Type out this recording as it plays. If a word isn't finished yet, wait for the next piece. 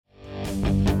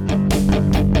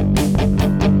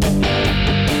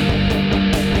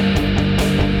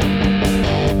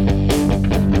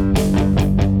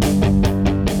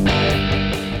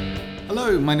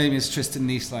name is Tristan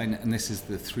Nieslein, and this is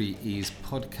the 3Es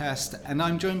podcast, and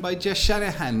I'm joined by Jess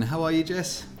Shanahan. How are you,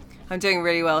 Jess? I'm doing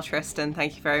really well, Tristan.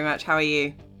 Thank you very much. How are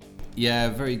you? Yeah,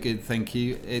 very good, thank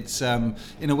you. It's in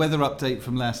a weather update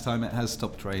from last time. It has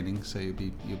stopped raining, so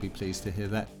you'll be pleased to hear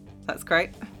that. That's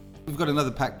great. We've got another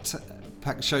packed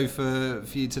show for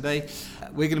you today.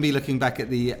 We're going to be looking back at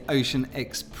the Ocean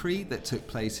XPrix that took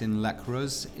place in Lac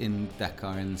Rose in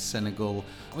Dakar in Senegal.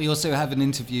 We also have an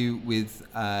interview with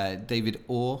David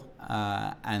Orr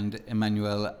and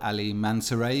Emmanuel Ali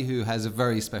Mansouré, who has a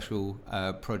very special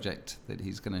project that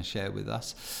he's going to share with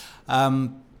us.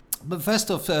 But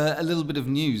first off, a little bit of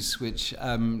news, which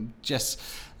Jess,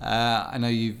 I know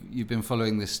you've been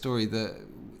following this story.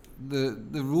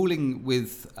 The ruling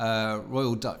with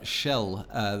Royal Dutch Shell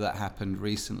that happened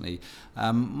recently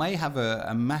may have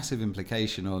a massive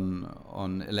implication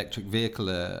on electric vehicle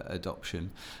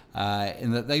adoption,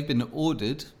 in that they've been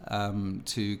ordered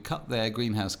to cut their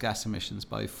greenhouse gas emissions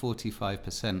by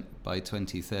 45% by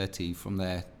 2030 from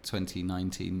their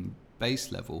 2019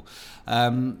 base level.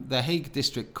 The Hague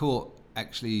District Court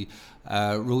actually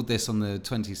ruled this on the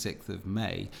 26th of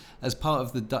May as part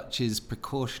of the Dutch's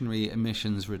precautionary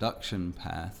emissions reduction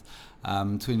path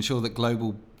to ensure that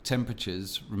global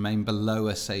temperatures remain below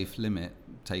a safe limit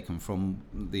taken from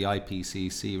the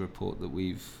IPCC report that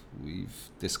we've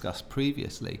discussed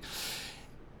previously.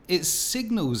 It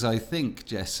signals, I think,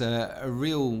 Jess, a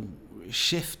real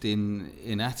shift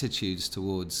in attitudes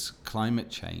towards climate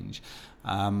change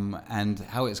and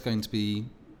how it's going to be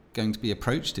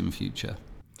approached in future.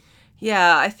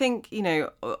 Yeah, I think,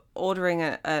 ordering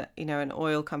an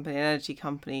oil company, an energy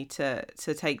company to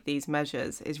take these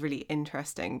measures is really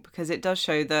interesting, because it does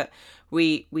show that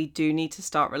we do need to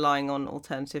start relying on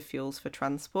alternative fuels for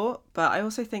transport. But I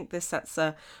also think this sets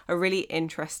a really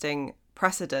interesting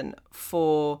precedent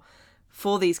for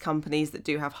these companies that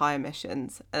do have high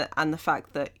emissions, and the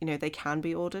fact that, they can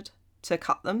be ordered to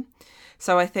cut them.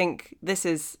 So I think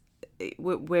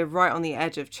we're right on the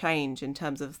edge of change in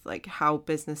terms of like how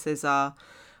businesses are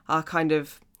kind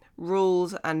of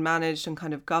ruled and managed and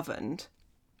kind of governed.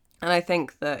 And I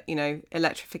think that,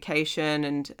 electrification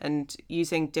and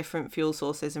using different fuel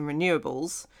sources and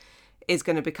renewables is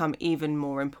going to become even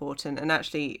more important. And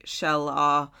actually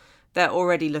Shell they're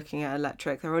already looking at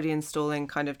electric. They're already installing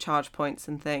kind of charge points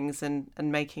and things and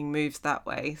making moves that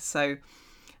way. So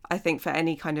I think for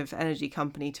any kind of energy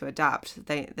company to adapt,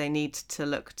 they need to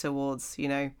look towards,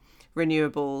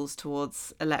 renewables,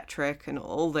 towards electric and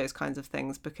all those kinds of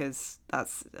things, because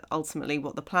that's ultimately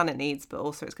what the planet needs, but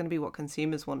also it's going to be what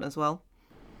consumers want as well.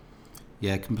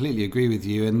 Yeah, completely agree with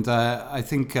you. And I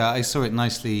think I saw it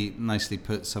nicely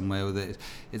put somewhere that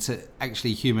it's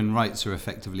actually human rights are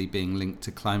effectively being linked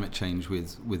to climate change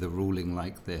with a ruling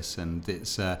like this. And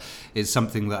it's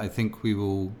something that I think we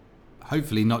will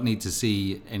hopefully not need to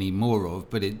see any more of,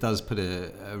 but it does put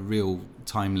a real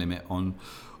time limit on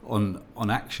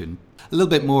action. A little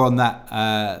bit more on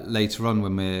that later on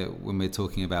when we're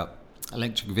talking about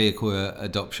electric vehicle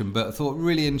adoption, but I thought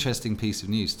really interesting piece of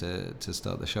news to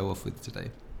start the show off with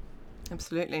today.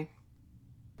 Absolutely.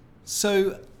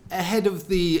 So ahead of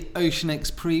the Ocean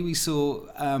XPrix, we saw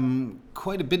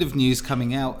quite a bit of news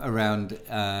coming out around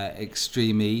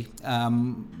Extreme E.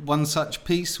 One such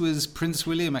piece was Prince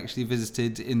William actually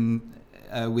visited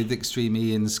with Extreme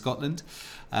E in Scotland.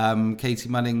 Katie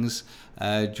Munnings,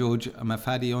 George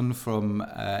Amafadion from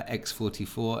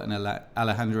X44 and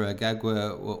Alejandro Agag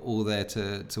were all there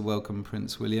to welcome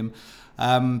Prince William.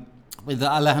 With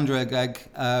Alejandro Agag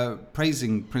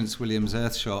praising Prince William's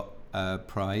Earthshot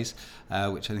prize,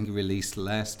 which I think he released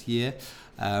last year,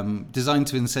 designed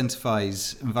to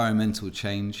incentivize environmental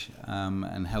change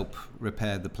and help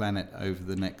repair the planet over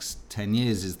the next 10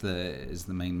 years is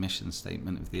the main mission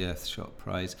statement of the Earthshot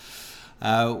prize.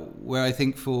 Where I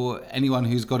think for anyone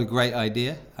who's got a great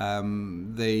idea,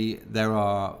 there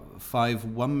are 5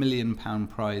 £1 million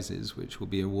prizes which will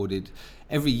be awarded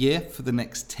every year for the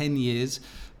next 10 years,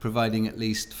 providing at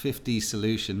least 50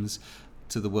 solutions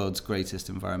to the world's greatest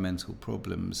environmental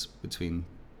problems between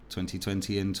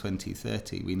 2020 and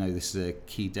 2030. We know this is a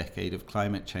key decade of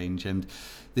climate change, and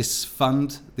this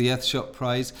fund, the Earthshot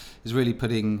Prize, is really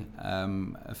putting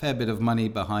a fair bit of money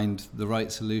behind the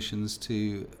right solutions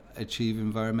to achieve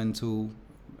environmental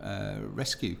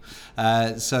rescue.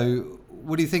 So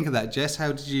what do you think of that, Jess?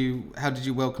 How did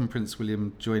you welcome Prince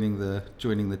William joining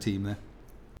the team there?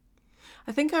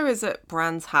 I think I was at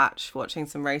Brands Hatch watching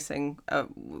some racing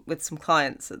with some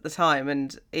clients at the time,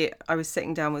 and I was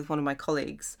sitting down with one of my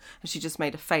colleagues, and she just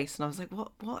made a face, and I was like,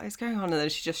 what is going on? And then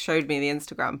she just showed me the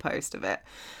Instagram post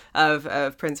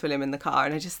of Prince William in the car,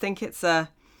 and I just think it's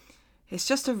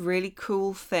just a really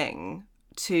cool thing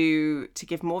to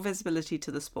give more visibility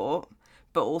to the sport,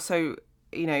 but also,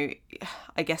 I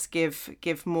guess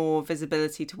give more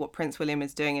visibility to what Prince William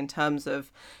is doing in terms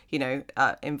of,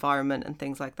 environment and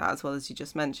things like that, as well as you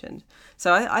just mentioned.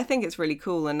 So I think it's really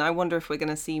cool, and I wonder if we're going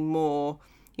to see more,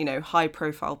 high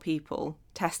profile people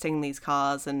testing these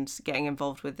cars and getting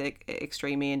involved with the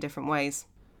Extreme E in different ways.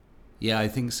 Yeah, I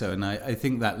think so. And I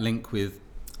think that link with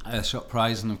Earthshot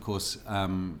Prize and, of course,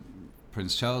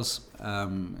 Prince Charles,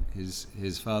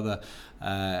 his father,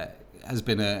 has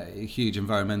been a huge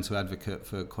environmental advocate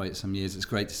for quite some years. It's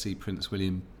great to see Prince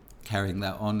William carrying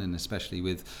that on, and especially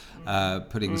with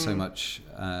putting so much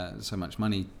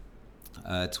money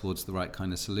towards the right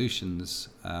kind of solutions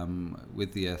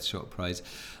with the Earthshot Prize.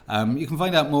 You can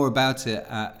find out more about it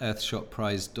at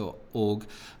earthshotprize.org.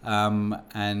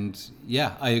 And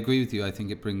yeah, I agree with you. I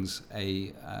think it brings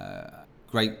a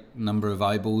great number of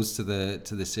eyeballs to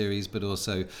the series, but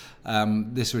also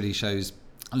this really shows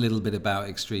a little bit about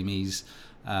Extreme E's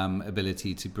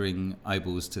ability to bring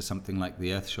eyeballs to something like the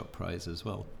Earthshot Prize as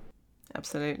well.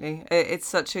 Absolutely. It's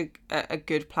such a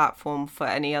good platform for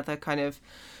any other kind of,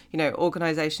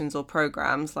 organisations or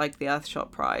programmes like the Earthshot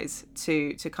Prize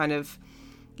to kind of,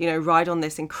 ride on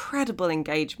this incredible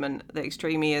engagement that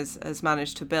Extreme E has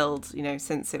managed to build,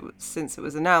 since it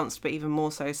was announced, but even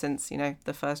more so since,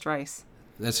 the first race.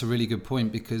 That's a really good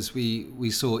point, because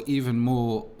we saw even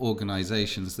more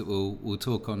organisations that we'll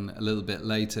talk on a little bit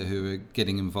later who are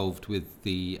getting involved with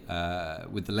the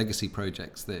legacy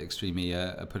projects that Extreme E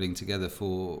are putting together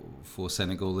for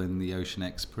Senegal in the Ocean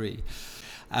XPrix.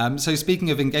 So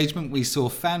speaking of engagement, we saw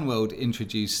FanWorld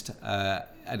introduced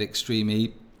at Extreme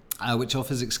E, which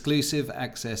offers exclusive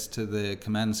access to the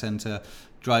command centre,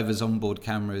 drivers' onboard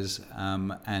cameras,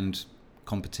 and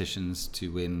competitions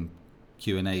to win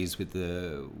Q&As with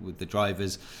the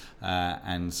drivers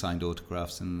and signed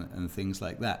autographs and things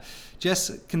like that.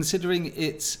 Jess, considering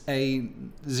it's a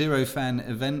zero fan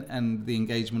event and the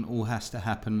engagement all has to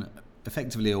happen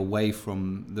effectively away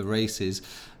from the races,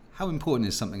 how important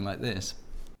is something like this?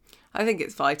 I think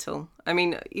it's vital. I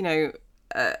mean,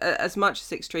 as much as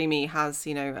Extreme E has,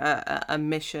 a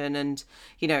mission and,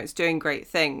 it's doing great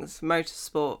things,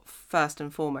 motorsport first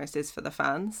and foremost is for the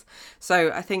fans. So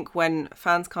I think when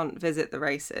fans can't visit the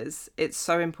races, it's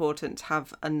so important to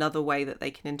have another way that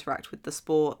they can interact with the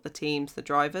sport, the teams, the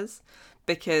drivers,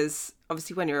 because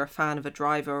obviously when you're a fan of a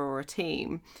driver or a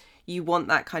team, you want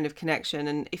that kind of connection.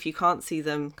 And if you can't see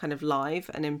them kind of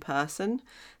live and in person,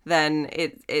 then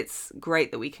it's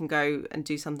great that we can go and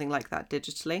do something like that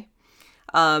digitally.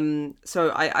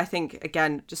 So I think,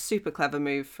 again, just super clever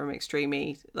move from Extreme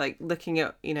E, like looking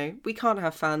at, we can't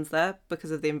have fans there because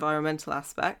of the environmental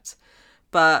aspect,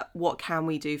 but what can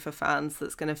we do for fans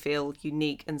that's going to feel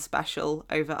unique and special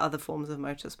over other forms of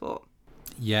motorsport?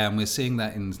 Yeah, and we're seeing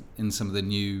that in some of the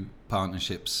new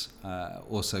partnerships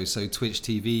also. So Twitch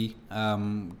TV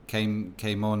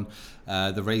came on.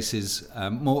 The races,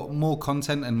 more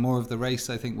content and more of the race,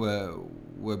 I think,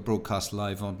 were broadcast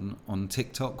live on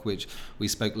TikTok, which we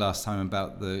spoke last time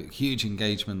about the huge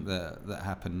engagement that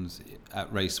happened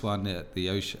at race 1 at the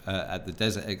at the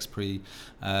Desert XPrix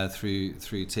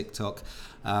through TikTok.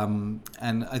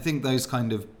 And I think those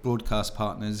kind of broadcast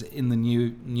partners in the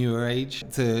newer age,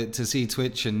 to see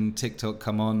Twitch and TikTok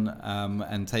come on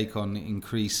and take on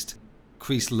increased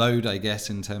load, I guess,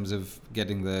 in terms of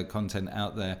getting the content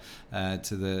out there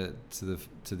to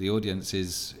the audience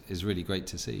is really great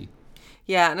to see.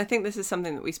 Yeah, and I think this is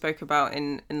something that we spoke about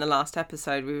in the last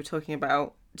episode. We were talking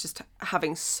about just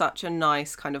having such a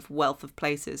nice kind of wealth of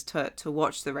places to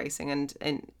watch the racing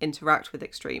and interact with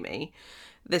Extreme E.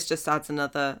 This just adds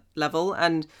another level.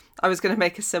 And I was going to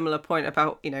make a similar point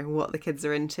about, what the kids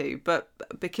are into, but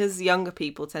because younger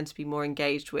people tend to be more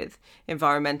engaged with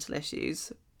environmental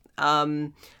issues,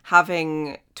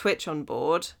 having Twitch on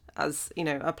board as,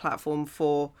 a platform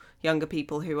for younger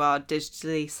people who are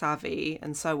digitally savvy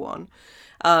and so on,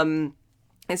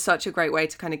 it's such a great way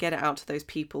to kind of get it out to those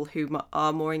people who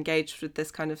are more engaged with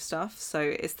this kind of stuff. So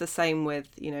it's the same with,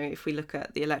 if we look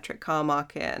at the electric car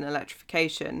market and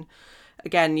electrification,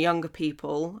 again, younger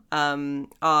people are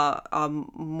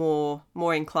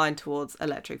more inclined towards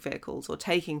electric vehicles or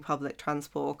taking public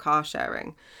transport or car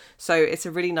sharing. So it's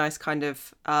a really nice kind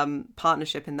of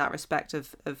partnership in that respect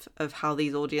of how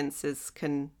these audiences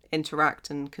can interact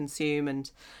and consume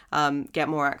and get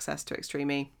more access to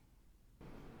Extreme E.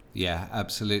 Yeah,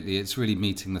 absolutely. It's really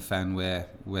meeting the fan where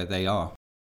they are.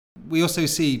 We also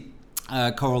see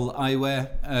Coral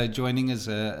Eyewear joining as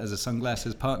a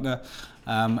sunglasses partner.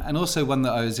 And also one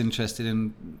that I was interested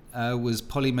in was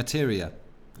Polymateria,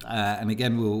 And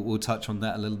again, we'll touch on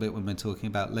that a little bit when we're talking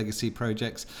about legacy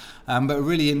projects. But a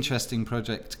really interesting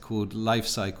project called Life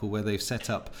Cycle, where they've set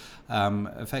up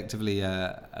effectively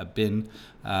a bin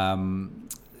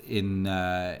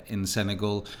in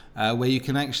Senegal, where you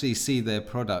can actually see their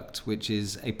product, which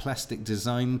is a plastic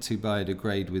designed to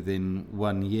biodegrade within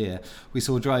 1 year. We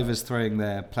saw drivers throwing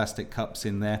their plastic cups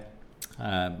in there.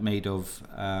 Made of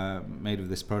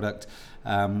this product,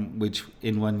 which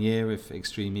in 1 year, if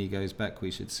Extreme E goes back, we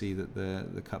should see that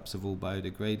the cups have all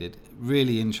biodegraded.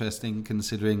 Really interesting,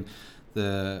 considering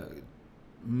the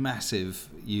massive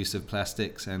use of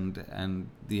plastics and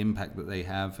the impact that they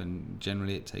have, and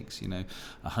generally it takes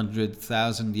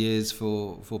 100,000 years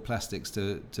for plastics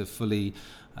to fully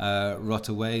rot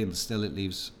away, and still it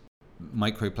leaves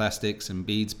microplastics and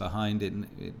beads behind it, and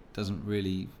it doesn't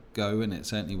really go, and it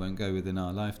certainly won't go within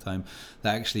our lifetime.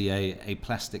 That actually a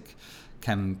plastic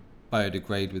can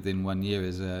biodegrade within 1 year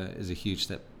is a huge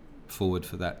step forward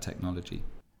for that technology.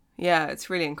 Yeah, it's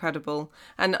really incredible.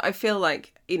 And I feel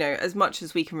like, as much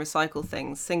as we can recycle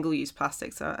things, single-use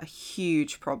plastics are a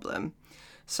huge problem.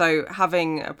 So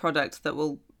having a product that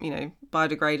will,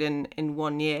 biodegrade in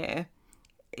 1 year,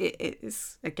 it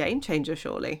is a game changer,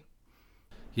 surely.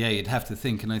 Yeah, you'd have to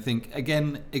think. And I think,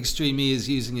 again, Extreme E is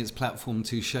using its platform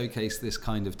to showcase this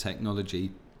kind of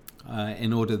technology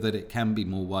in order that it can be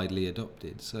more widely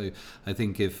adopted. So I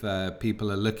think if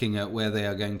people are looking at where they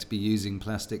are going to be using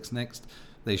plastics next,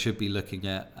 they should be looking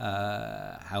at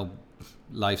how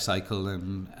life cycle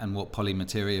and what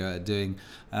Polymateria are doing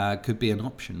could be an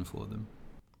option for them.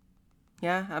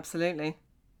 Yeah, absolutely.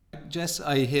 Jess,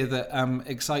 I hear that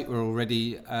Excite were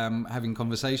already having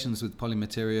conversations with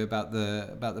Polymateria about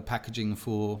the packaging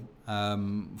for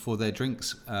their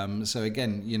drinks. So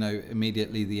again,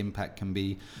 immediately the impact can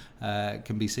be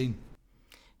seen.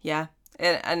 Yeah.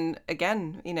 And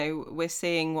again, we're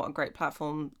seeing what a great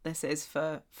platform this is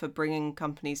for bringing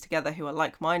companies together who are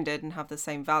like-minded and have the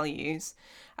same values.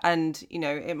 And,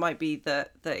 it might be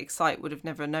that Excite would have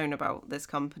never known about this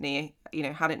company,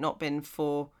 had it not been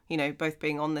for, both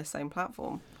being on this same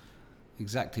platform.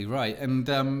 Exactly right.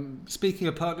 And speaking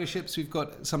of partnerships, we've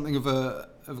got something of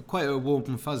quite a warm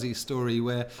and fuzzy story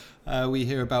where we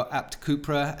hear about Apt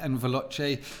Cupra and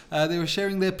Veloce. They were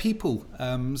sharing their people.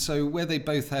 So where they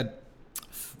both had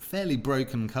fairly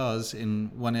broken cars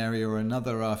in one area or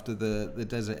another after the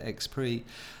Desert XPrix,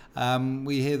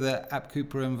 we hear that Apt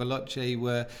Cupra and Veloce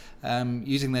were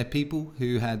using their people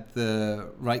who had the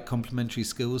right complementary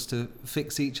skills to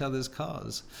fix each other's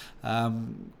cars.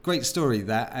 Great story,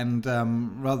 that. And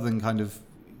rather than kind of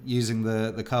using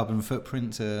the carbon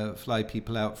footprint to fly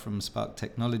people out from Spark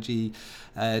Technology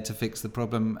to fix the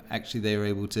problem, actually they were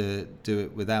able to do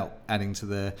it without adding to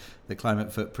the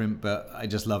climate footprint. But I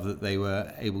just love that they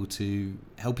were able to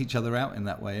help each other out in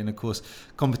that way. And of course,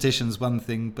 competition's one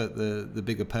thing, but the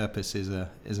bigger purpose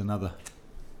is another.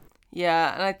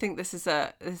 Yeah, and I think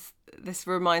this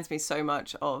reminds me so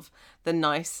much of the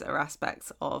nicer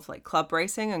aspects of like club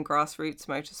racing and grassroots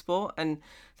motorsport. And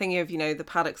thinking of, the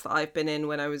paddocks that I've been in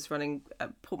when I was running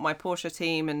my Porsche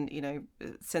team and,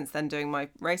 since then doing my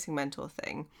racing mentor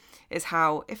thing, is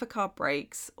how if a car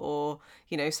breaks or,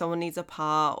 someone needs a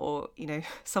part or,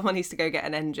 someone needs to go get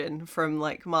an engine from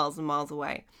like miles and miles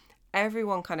away,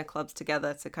 everyone kind of clubs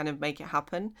together to kind of make it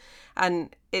happen.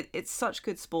 And it's such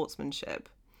good sportsmanship.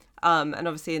 And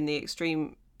obviously in the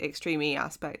extreme E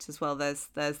aspect as well, there's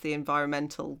the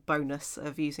environmental bonus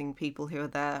of using people who are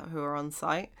there, who are on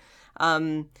site.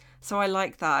 So I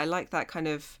like that. I like that kind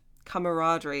of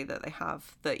camaraderie that they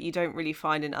have that you don't really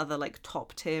find in other like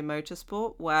top tier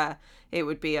motorsport, where it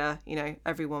would be a,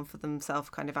 everyone for themselves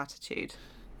kind of attitude.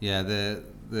 Yeah,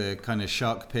 the kind of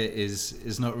shark pit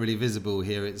is not really visible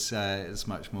here. It's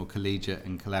much more collegiate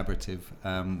and collaborative,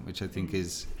 which I think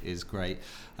is great.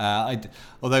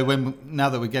 Although now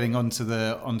that we're getting onto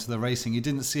the racing, you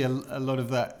didn't see a lot of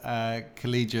that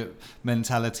collegiate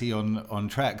mentality on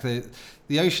track.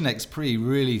 The Ocean XPrix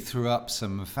really threw up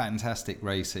some fantastic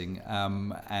racing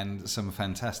and some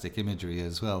fantastic imagery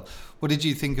as well. What did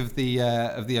you think of the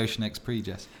Ocean XPrix,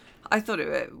 Jess? I thought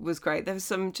it was great. There was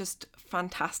some just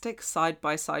fantastic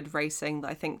side-by-side racing that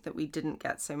I think that we didn't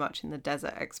get so much in the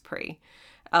Desert XPrix.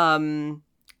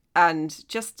 And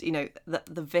just,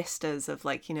 the vistas of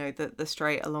like, the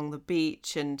straight along the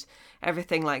beach and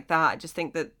everything like that. I just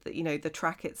think that, the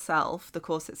track itself, the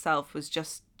course itself was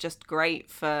just great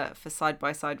for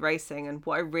side-by-side racing. And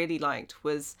what I really liked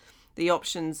was the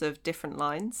options of different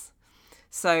lines.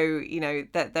 So,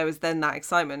 that there was then that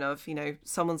excitement of,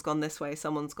 someone's gone this way,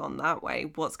 someone's gone that way.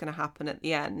 What's going to happen at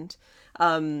the end?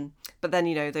 But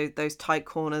then, those tight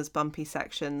corners, bumpy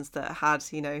sections that had,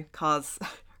 cars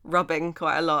rubbing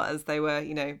quite a lot as they were,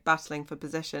 battling for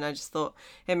position. I just thought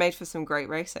it made for some great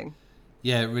racing.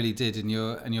 Yeah, it really did, and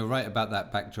you're right about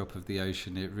that backdrop of the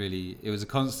ocean. It was a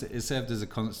constant. It served as a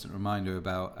constant reminder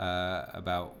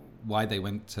about why they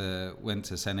went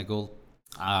to Senegal,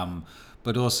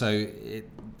 but also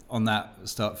on that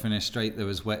start-finish straight there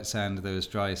was wet sand, there was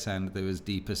dry sand, there was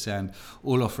deeper sand,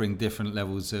 all offering different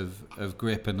levels of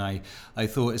grip. And I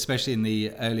thought, especially in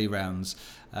the early rounds,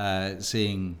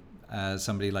 seeing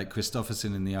somebody like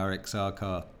Christopherson in the RXR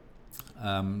car.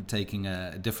 Taking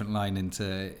a different line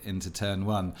into turn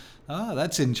one. Oh,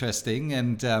 that's interesting,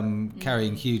 and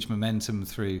carrying huge momentum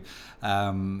through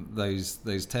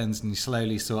those turns, and you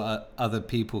slowly saw other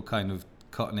people kind of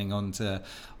cottoning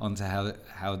onto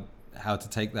how to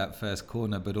take that first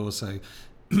corner, but also,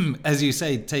 as you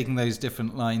say, taking those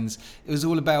different lines. It was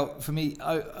all about, for me,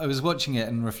 I was watching it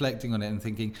and reflecting on it and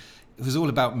thinking, it was all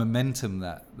about momentum,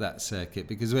 that circuit,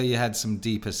 because where you had some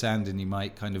deeper sand and you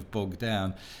might kind of bog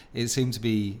down, it seemed to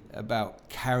be about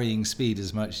carrying speed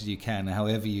as much as you can,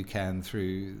 however you can,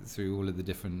 through all of the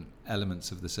different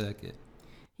elements of the circuit.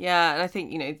 Yeah, and I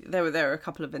think, there were a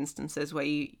couple of instances where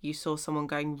you saw someone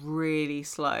going really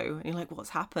slow and you're like, what's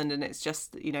happened? And it's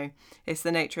just, it's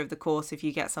the nature of the course. If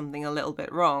you get something a little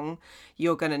bit wrong,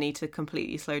 you're going to need to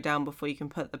completely slow down before you can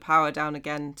put the power down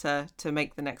again to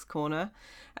make the next corner.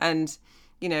 And,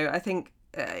 I think,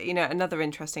 another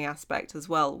interesting aspect as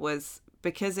well was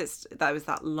because that was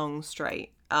that long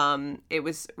straight. It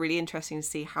was really interesting to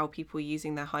see how people were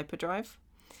using their hyperdrive.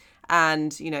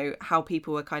 And how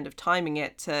people were kind of timing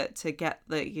it to get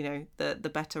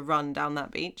the better run down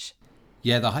that beach.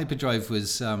 Yeah, the hyperdrive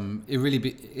was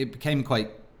it became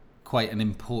quite an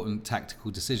important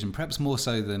tactical decision, perhaps more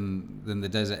so than the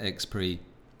Desert XPrix.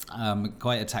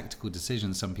 Quite a tactical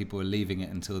decision. Some people were leaving it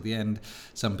until the end.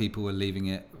 Some people were leaving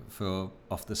it for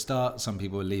off the start. Some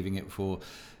people were leaving it for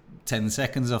 10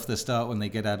 seconds off the start when they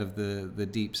get out of the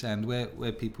deep sand.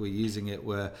 Where people were using it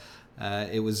were.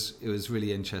 It was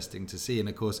really interesting to see, and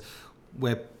of course,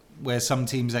 where some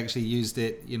teams actually used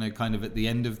it, kind of at the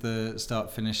end of the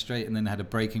start-finish straight, and then had a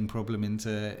braking problem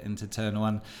into turn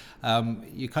one.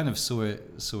 You kind of saw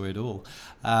it all.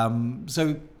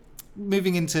 So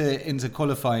moving into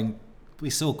qualifying, we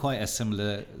saw quite a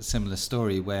similar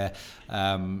story where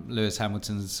Lewis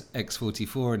Hamilton's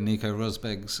X44 and Nico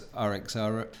Rosberg's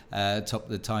RXR topped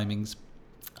the timings.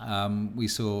 We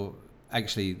saw.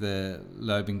 Actually, the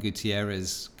Loeb and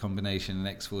Gutierrez combination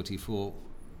in X44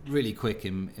 really quick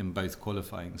in both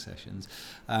qualifying sessions.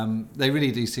 They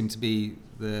really do seem to be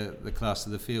the class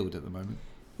of the field at the moment.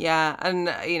 Yeah, and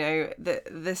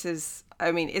this is.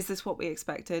 I mean, is this what we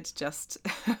expected? Just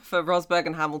for Rosberg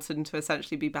and Hamilton to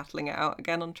essentially be battling it out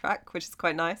again on track, which is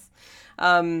quite nice.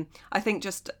 I think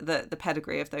just the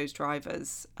pedigree of those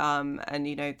drivers, and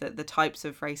the types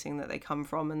of racing that they come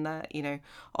from, and their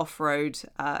off-road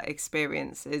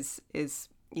experience is it's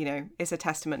a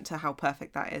testament to how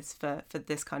perfect that is for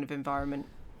this kind of environment.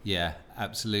 Yeah,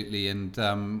 absolutely, and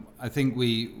I think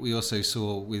we also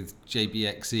saw with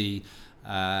JBXE,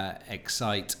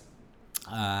 Excite.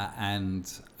 And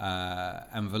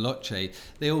Veloce,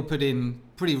 they all put in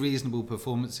pretty reasonable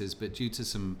performances, but due to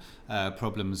some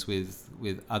problems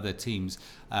with other teams,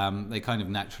 they kind of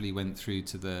naturally went through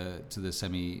to the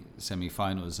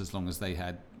semi-finals as long as they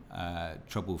had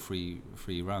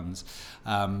trouble-free runs.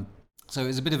 So it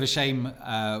was a bit of a shame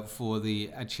for the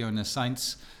Acciona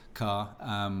Sainz car,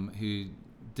 who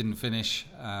didn't finish.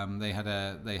 They had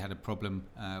a problem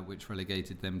which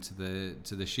relegated them to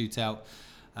the shootout.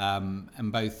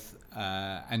 And both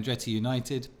Andretti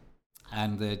United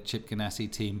and the Chip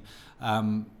Ganassi team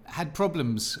had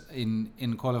problems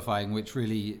in qualifying, which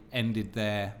really ended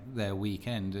their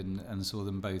weekend and saw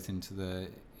them both into the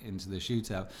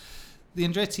shootout. The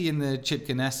Andretti and the Chip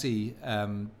Ganassi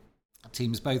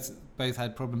teams both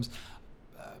had problems.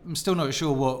 I'm still not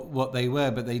sure what they were,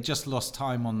 but they just lost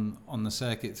time on the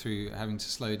circuit through having to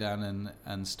slow down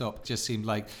and stop. It just seemed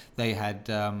like they had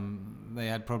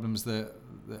problems that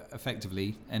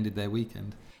effectively ended their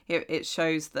weekend. It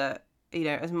shows that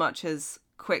as much as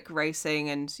quick racing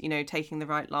and taking the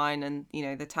right line and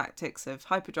the tactics of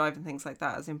hyperdrive and things like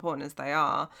that, as important as they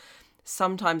are,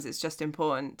 sometimes it's just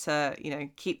important to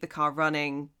keep the car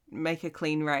running, make a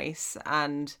clean race,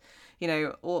 and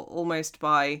almost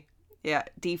by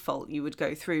default you would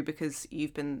go through because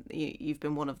you've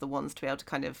been one of the ones to be able to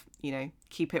kind of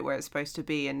keep it where it's supposed to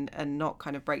be and not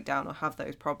kind of break down or have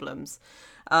those problems.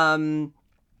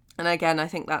 And again, I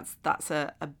think that's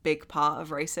a big part of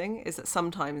racing, is that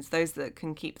sometimes those that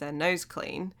can keep their nose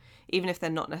clean, even if they're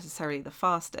not necessarily the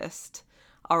fastest,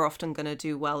 are often going to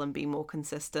do well and be more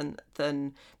consistent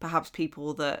than perhaps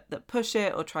people that push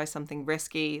it or try something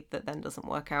risky that then doesn't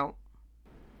work out.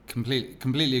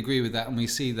 Completely agree with that, and we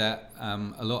see that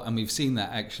a lot, and we've seen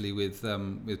that actually with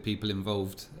people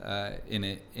involved in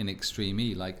it in Extreme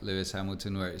E, like Lewis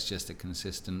Hamilton, where it's just a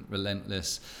consistent,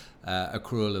 relentless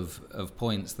accrual of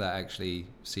points that actually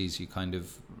sees you kind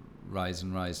of rise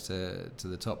to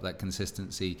the top. That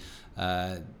consistency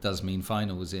does mean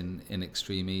finals in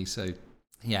Extreme E. So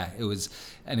yeah, it was,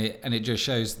 and it just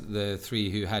shows that the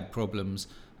three who had problems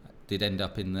did end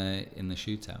up in the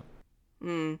shootout.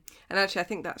 And actually, I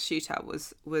think that shootout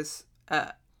was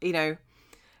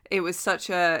it was such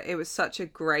a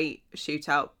great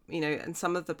shootout, and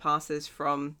some of the passes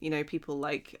from people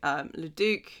like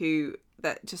Leduc, who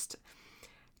that just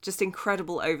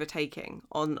incredible overtaking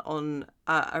on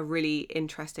a really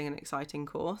interesting and exciting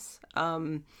course.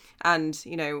 And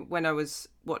when I was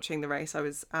watching the race, I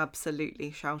was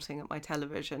absolutely shouting at my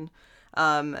television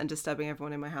and disturbing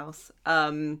everyone in my house.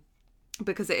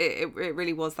 Because it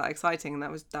really was that exciting, and that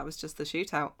was just the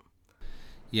shootout.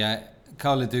 Yeah,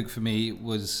 Carl Leduc for me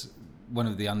was one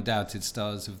of the undoubted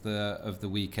stars of the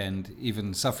weekend,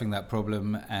 even suffering that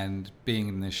problem and being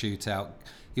in the shootout.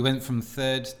 He went from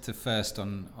third to first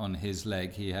on his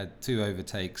leg. He had 2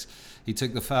 overtakes. He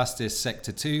took the fastest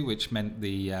sector 2, which meant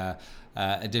the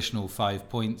additional 5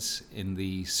 points in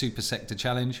the super sector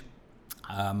challenge.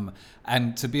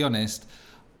 And to be honest,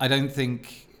 I don't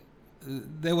think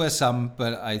there were some,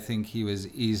 but I think he was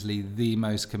easily the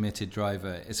most committed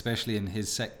driver, especially in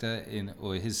his sector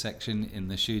or his section in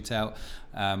the shootout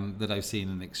that I've seen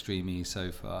in Extreme E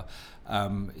so far.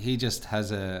 He just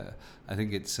has I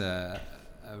think it's a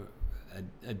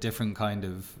different kind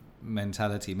of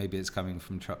mentality. Maybe it's coming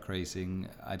from truck racing,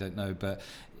 I don't know, but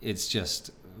it's just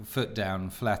foot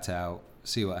down, flat out,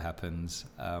 see what happens.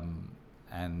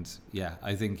 And yeah,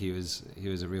 I think he was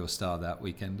a real star that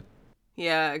weekend.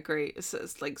 Yeah, I agree.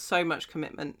 It's like so much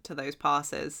commitment to those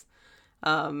passes.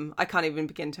 I can't even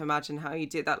begin to imagine how you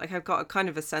do that. Like, I've got a kind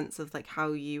of a sense of like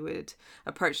how you would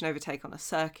approach an overtake on a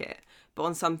circuit, but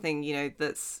on something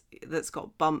that's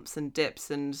got bumps and dips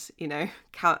and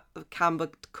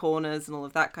cambered corners and all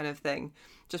of that kind of thing,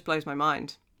 just blows my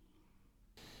mind.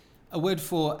 A word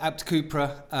for Abt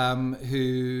Cupra,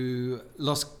 who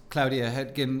lost Claudia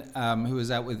Hetgen, who was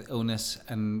out with illness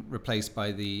and replaced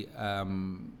by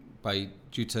by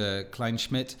Jutta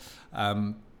Kleinschmidt,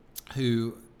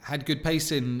 who had good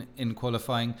pace in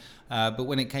qualifying, but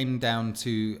when it came down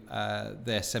to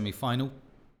their semi-final,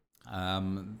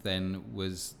 then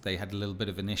they had a little bit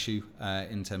of an issue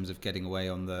in terms of getting away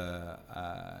at the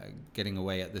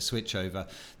switchover.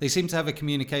 They seemed to have a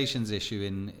communications issue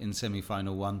in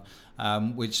semi-final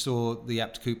 1, which saw the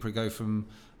Abt Cupra go from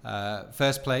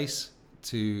first place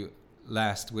to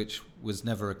last, which was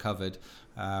never recovered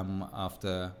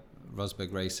after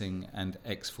Rosberg Racing and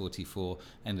X44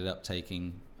 ended up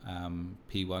taking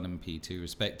P1 and P2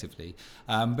 respectively.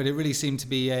 But it really seemed to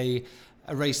be a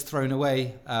race thrown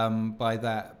away by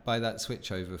that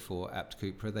switchover for Abt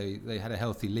Cupra. They had a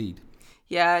healthy lead.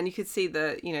 Yeah, and you could see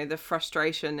the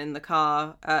frustration in the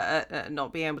car at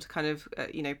not being able to kind of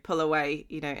pull away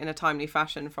in a timely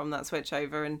fashion from that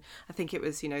switchover. And I think it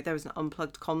was there was an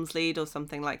unplugged comms lead or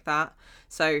something like that.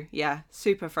 So yeah,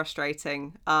 super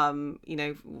frustrating.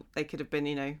 They could have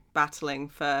been battling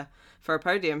for a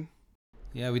podium.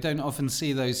 Yeah, we don't often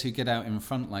see those who get out in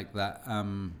front like that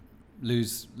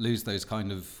lose those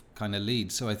kind of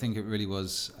leads. So I think it really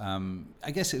was.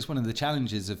 I guess it's one of the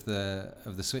challenges of the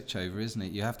switchover, isn't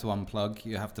it? You have to unplug,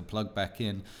 you have to plug back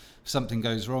in. If something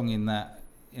goes wrong in that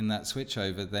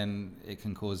switchover, then it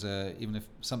can cause even if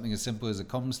something as simple as a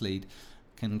comms lead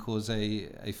can cause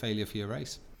a failure for your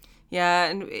race. Yeah,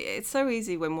 and it's so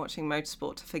easy when watching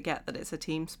motorsport to forget that it's a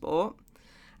team sport.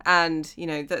 And,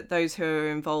 that those who are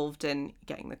involved in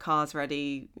getting the cars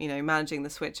ready, managing the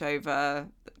switchover,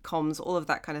 comms, all of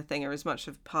that kind of thing are as much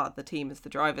of part of the team as the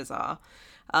drivers are.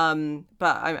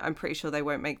 But I'm pretty sure they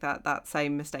won't make that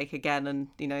same mistake again. And,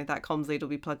 that comms lead will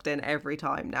be plugged in every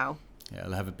time now. Yeah,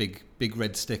 it'll have a big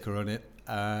red sticker on it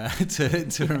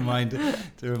to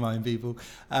remind people.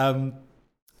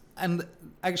 And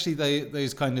actually,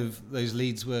 those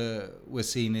leads were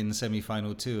seen in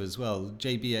semi-final 2 as well.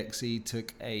 JBXE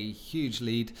took a huge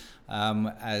lead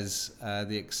as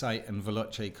the Excite and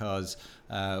Veloce cars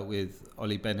with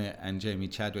Ollie Bennett and Jamie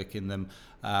Chadwick in them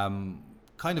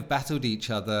kind of battled each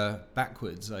other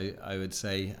backwards, I would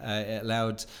say. It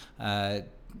allowed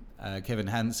Kevin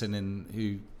Hansen,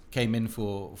 who came in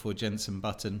for Jenson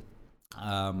Button,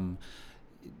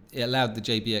 it allowed the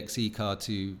JBXE car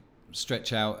to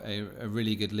stretch out a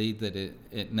really good lead that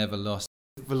it never lost.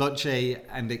 Veloce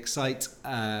and Excite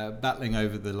battling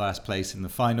over the last place in the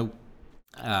final.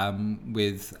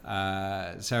 With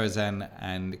Sarrazin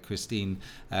and Christine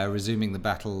resuming the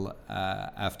battle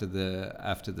after the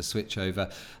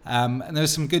switchover, and there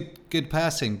was some good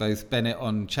passing, both Bennett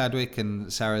on Chadwick and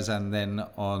Sarrazin then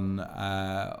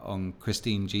on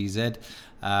Christine GZ,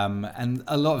 and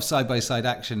a lot of side by side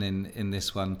action in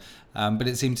this one, but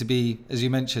it seemed to be, as you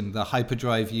mentioned, the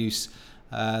hyperdrive use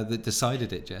that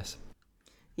decided it, Jess.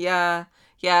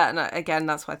 Yeah, and again,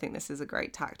 that's why I think this is a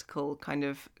great tactical kind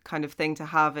of thing to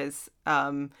have is,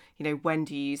 when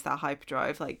do you use that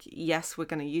hyperdrive? Like, yes, we're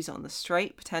going to use it on the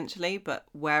straight potentially, but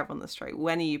where on the straight?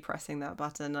 When are you pressing that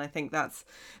button? I think that's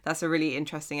a really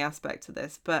interesting aspect to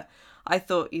this. But I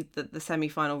thought that the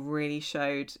semi-final really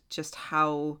showed just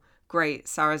how great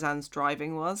Sarrazin's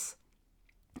driving was.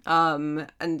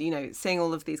 And seeing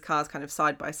all of these cars kind of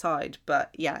side by side,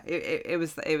 but yeah, it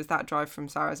was that drive from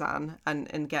Sarrazin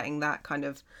and getting that kind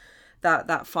of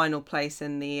that final place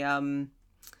in the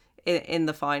in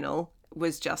the final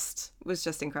was just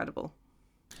incredible.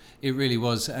 It really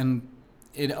was, and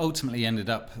it ultimately ended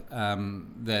up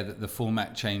the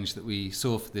format change that we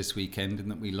saw for this weekend, and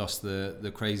that we lost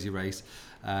the crazy race.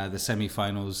 The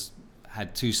semi-finals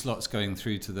had 2 slots going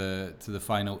through to the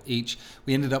final each.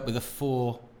 We ended up with a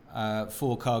four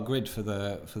car grid for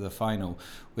the final,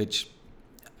 which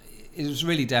it was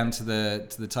really down to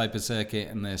the type of circuit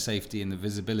and the safety and the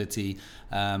visibility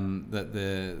that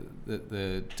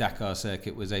the Dakar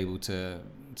circuit was able to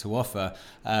offer,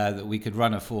 that we could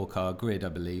run a 4-car grid, I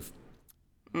believe.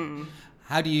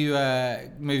 How do you,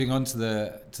 moving on to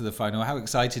the final, how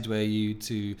excited were you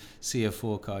to see a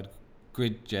 4-car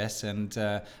grid, Jess, and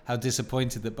how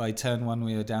disappointed that by turn 1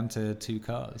 we were down to 2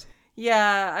 cars?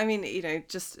 Yeah, I mean,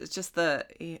 just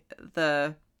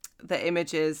the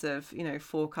images of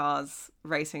 4 cars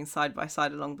racing side by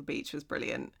side along the beach was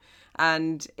brilliant,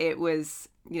 and it was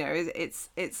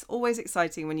it's always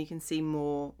exciting when you can see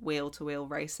more wheel to wheel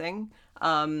racing.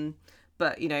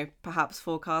 But perhaps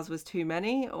 4 cars was too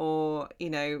many, or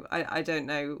I don't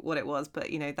know what it was,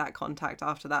 but that contact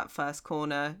after that first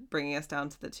corner bringing us down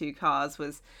to the 2 cars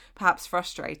was perhaps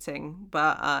frustrating,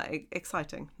 but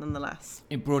exciting nonetheless.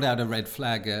 It brought out a red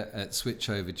flag at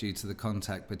switchover due to the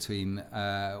contact between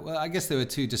I guess there were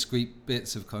 2 discrete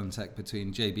bits of contact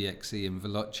between JBXE and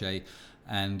Veloce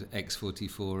and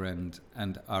X44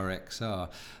 and RXR.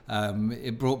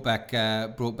 It brought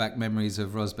back memories of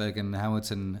Rosberg and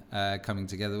Hamilton coming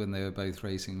together when they were both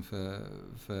racing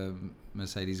for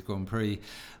Mercedes Grand Prix.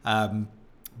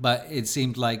 But it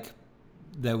seemed like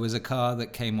there was a car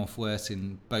that came off worse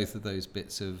in both of those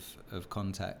bits of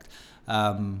contact.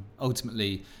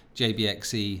 Ultimately,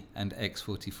 JBXE and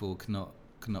X44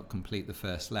 could not complete the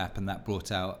first lap, and that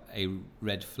brought out a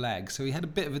red flag. So we had a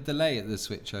bit of a delay at the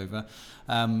switchover.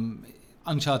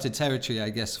 Uncharted territory,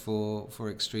 I guess, for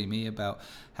Extreme E about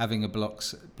having a block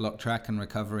track and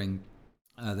recovering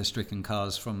the stricken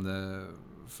cars from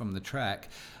the track.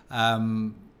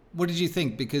 What did you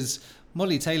think? Because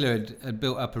Molly Taylor had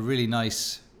built up a really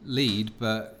nice lead,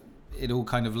 but it all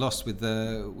kind of lost with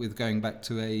going back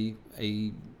to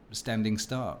a standing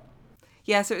start.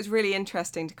 Yeah, so it was really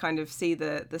interesting to kind of see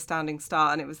the standing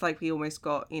start, and it was like we almost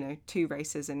got 2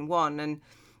 races in one. And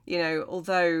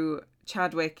although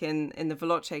Chadwick in the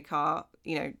Veloce car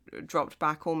dropped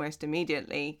back almost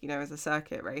immediately as a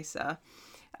circuit racer,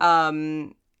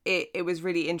 it was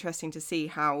really interesting to see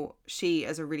how she,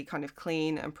 as a really kind of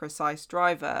clean and precise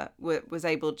driver, was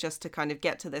able just to kind of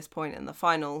get to this point in the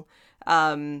final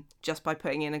just by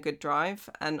putting in a good drive.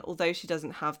 And although she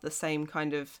doesn't have the same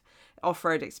kind of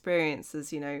off-road experience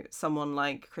as someone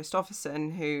like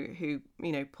Kristoffersen, who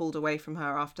pulled away from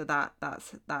her after that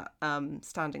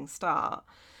standing start,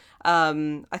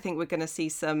 I think we're going to see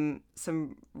some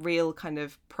real kind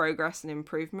of progress and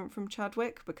improvement from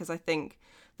Chadwick, because I think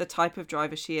the type of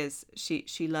driver she is,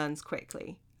 she learns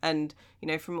quickly. And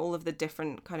from all of the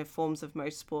different kind of forms of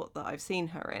motorsport that I've seen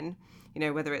her in,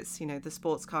 whether it's the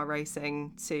sports car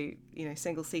racing to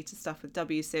single seater stuff with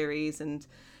W Series, and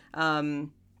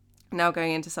now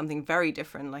going into something very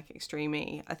different like Extreme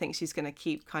E, I think she's going to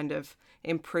keep kind of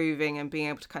improving and being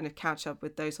able to kind of catch up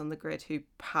with those on the grid who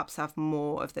perhaps have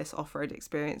more of this off-road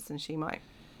experience than she might.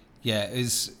 Yeah,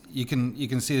 you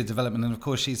can see the development, and of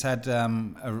course she's had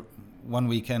one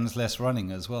weekend's less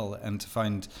running as well, and to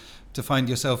find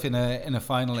yourself in a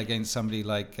final against somebody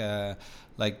like Johan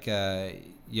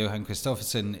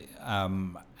Kristoffersen,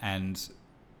 and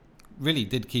really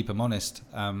did keep him honest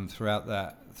throughout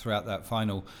that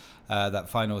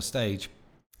final stage,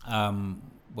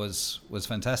 was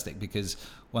fantastic, because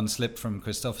one slip from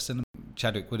Kristoffersen,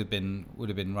 Chadwick would have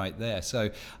been right there. So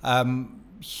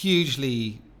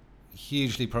hugely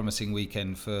promising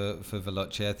weekend for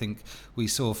Veloce. I think we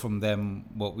saw from them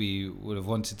what we would have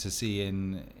wanted to see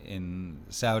in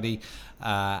Saudi,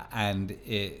 and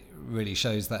it really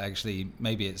shows that actually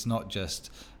maybe it's not just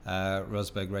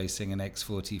Rosberg Racing and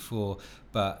X44,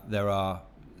 but there are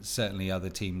certainly other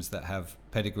teams that have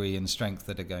pedigree and strength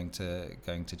that are going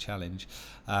to challenge.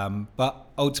 But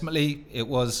ultimately, it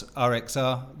was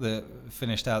RXR that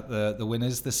finished out the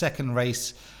winners. The second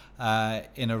race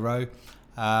in a row.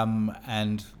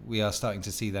 And we are starting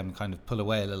to see them kind of pull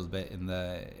away a little bit in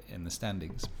the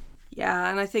standings.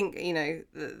 Yeah, and I think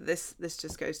this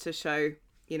just goes to show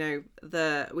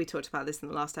we talked about this in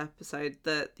the last episode,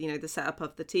 that the setup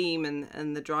of the team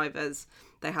and the drivers,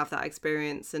 they have that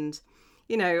experience, and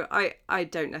I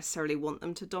don't necessarily want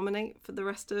them to dominate for the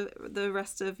rest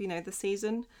of the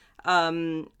season,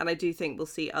 and I do think we'll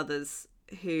see others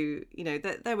who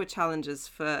there were challenges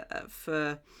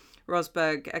for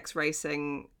Rosberg X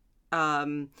Racing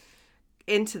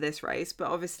into this race, but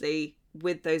obviously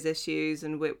with those issues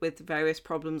and with various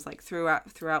problems like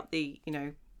throughout the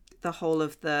the whole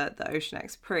of the Ocean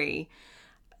XPrix,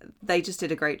 they just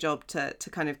did a great job to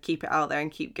kind of keep it out there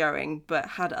and keep going. But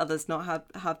had others not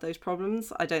had those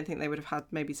problems, I don't think they would have had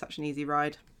maybe such an easy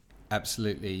ride.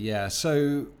 Absolutely, yeah.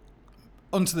 So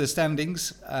onto the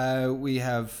standings, we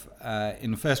have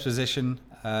in first position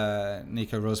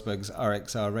Nico Rosberg's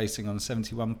RXR Racing on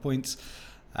 71 points.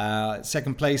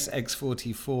 Second place,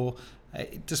 X44.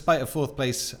 Despite a fourth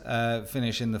place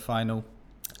finish in the final,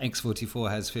 X44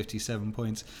 has 57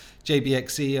 points.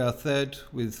 JBXE are third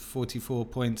with 44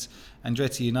 points.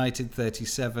 Andretti United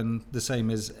 37, the same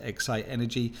as Excite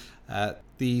Energy.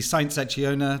 The Sainz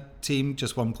Acciona team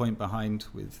just 1 point behind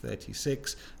with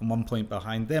 36, and 1 point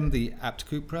behind them the Apt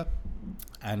Cupra.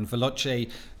 And Veloce,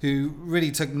 who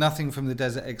really took nothing from the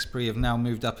Desert XPrix, have now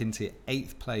moved up into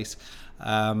 8th place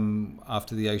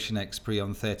after the Ocean XPrix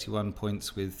on 31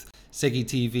 points, with Segi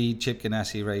TV, Chip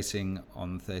Ganassi Racing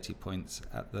on 30 points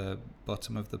at the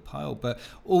bottom of the pile. But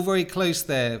all very close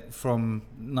there from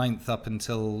 9th up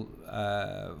until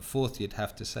 4th, you'd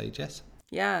have to say, Jess.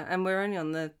 Yeah, and we're only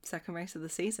on the second race of the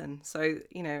season. So,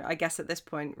 I guess at this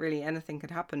point, really anything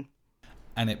could happen.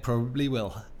 And it probably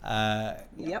will.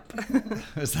 Yep.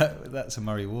 That's a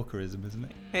Murray Walkerism, isn't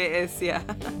it? It is, yeah.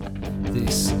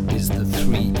 This is the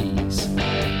 3 E's.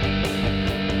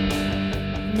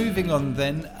 Moving on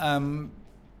then,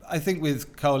 I think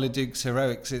with Carl Leduc's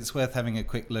heroics, it's worth having a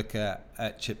quick look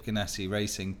at Chip Ganassi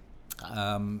Racing.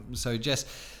 So Jess,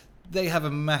 they have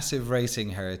a massive racing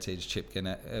heritage,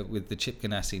 with the Chip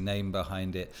Ganassi name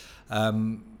behind it.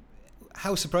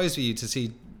 How surprised were you to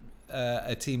see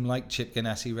a team like Chip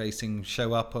Ganassi Racing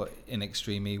show up in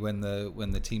Extreme E when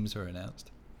the teams were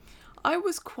announced? I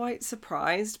was quite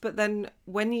surprised, but then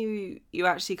when you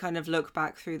actually kind of look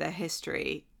back through their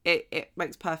history, it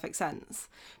makes perfect sense,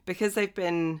 because they've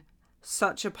been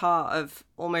such a part of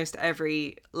almost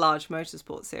every large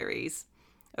motorsport series.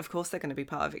 Of course they're going to be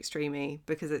part of Extreme E,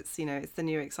 because it's it's the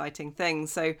new exciting thing.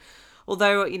 So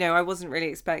although I wasn't really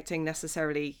expecting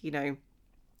necessarily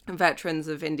veterans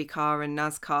of IndyCar and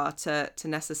NASCAR to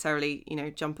necessarily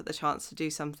jump at the chance to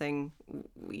do something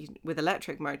with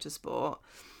electric motorsport,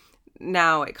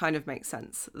 now it kind of makes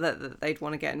sense that they'd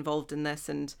want to get involved in this,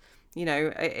 and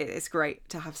it's great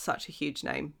to have such a huge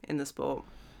name in the sport.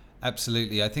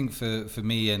 Absolutely. I think for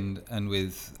me and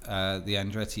with the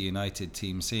Andretti United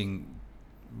team, seeing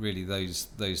really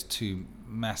those two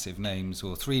massive names,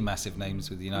 or three massive names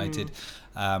with United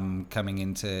coming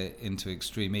into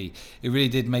Extreme E, it really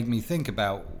did make me think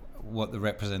about what the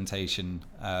representation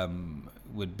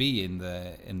would be in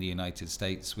the United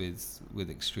States with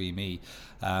Extreme E.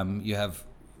 You have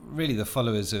really the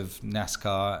followers of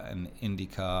NASCAR and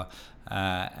IndyCar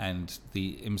and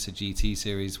the IMSA GT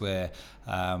series where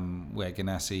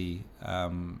Ganassi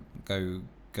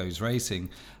goes racing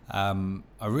are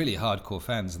really hardcore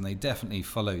fans, and they definitely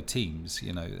follow teams,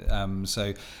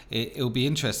 so it'll be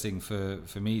interesting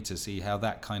for me to see how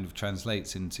that kind of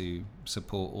translates into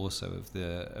support also of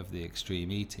the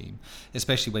Extreme E team,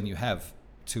 especially when you have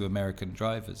two American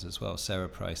drivers as well, Sarah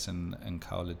Price and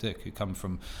Carl Leduc, who come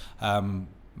from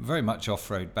very much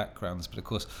off-road backgrounds, but of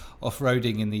course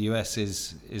off-roading in the US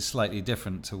is slightly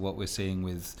different to what we're seeing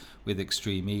with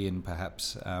Extreme E and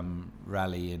perhaps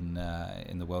rally in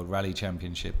the World Rally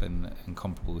Championship and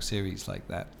comparable series like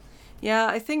that. Yeah,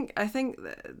 I think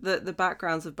the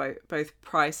backgrounds of both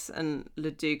Price and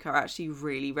Leduc are actually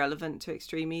really relevant to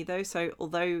Extreme E though. So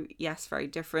although yes, very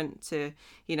different to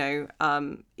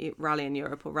rally in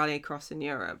Europe or rally across in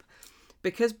Europe,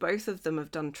 because both of them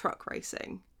have done truck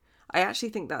racing, I actually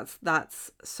think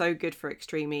that's so good for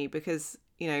Extreme E, because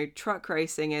truck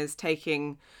racing is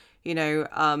taking,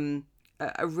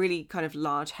 a really kind of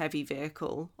large, heavy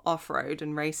vehicle off-road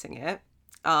and racing it.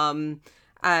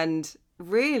 And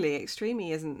really, Extreme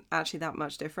E isn't actually that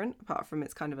much different, apart from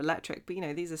it's kind of electric.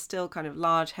 But, these are still kind of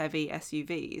large, heavy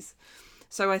SUVs.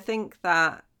 So I think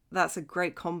that that's a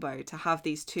great combo to have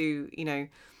these two,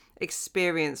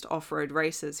 experienced off-road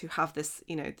racers who have this,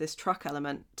 this truck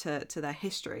element to their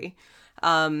history.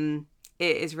 It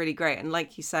is really great. And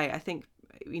like you say, I think,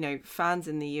 fans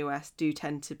in the US do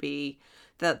tend to be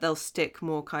that they'll stick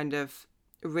more kind of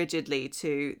rigidly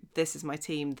to, this is my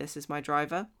team, this is my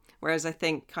driver. Whereas I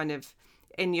think kind of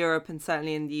in Europe and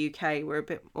certainly in the UK, we're a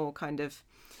bit more kind of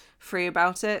free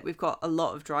about it. We've got a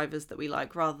lot of drivers that we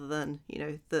like rather than,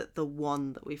 the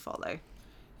one that we follow.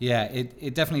 Yeah,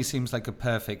 it definitely seems like a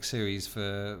perfect series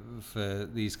for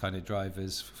these kind of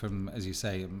drivers from, as you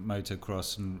say,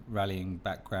 motocross and rallying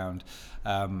background.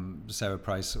 Sarah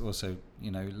Price also,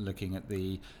 looking at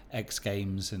the X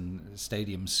Games and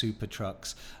stadium super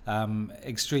trucks.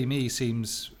 Extreme E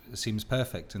seems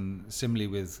perfect, and similarly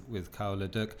with Kyle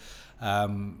Leduc,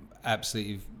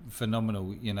 absolutely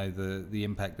phenomenal. The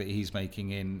impact that he's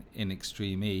making in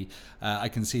Extreme E. I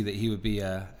can see that he would be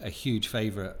a huge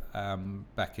favourite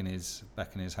back in his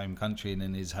home country and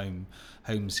in his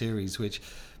home series, which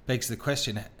begs the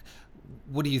question: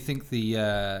 what do you think the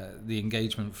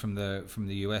engagement from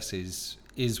the US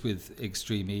is with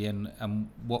Extreme E, and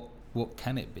what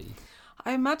can it be?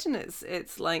 I imagine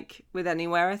it's like with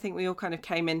anywhere. I think we all kind of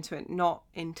came into it not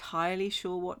entirely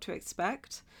sure what to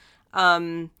expect.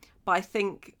 But I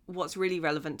think what's really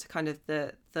relevant to kind of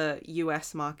the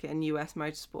US market and US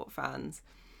motorsport fans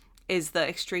is that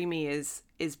Extreme E is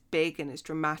big and it's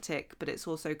dramatic, but it's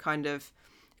also kind of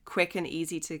quick and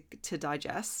easy to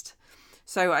digest.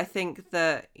 So I think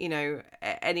that,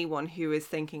 anyone who is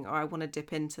thinking, I want to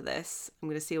dip into this, I'm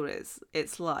going to see what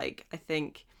it's like. I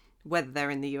think whether they're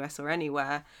in the US or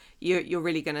anywhere, you're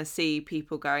really going to see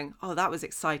people going, oh, that was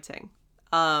exciting.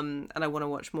 And I want to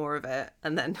watch more of it.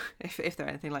 And then if they're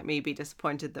anything like me, be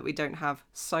disappointed that we don't have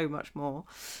so much more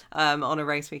on a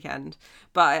race weekend.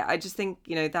 But I just think,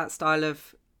 that style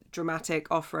of dramatic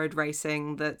off-road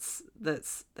racing it's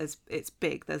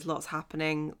big, there's lots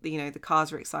happening, the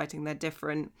cars are exciting, they're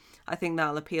different. I think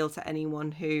that'll appeal to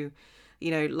anyone who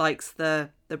likes the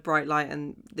bright light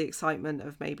and the excitement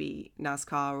of maybe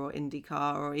NASCAR or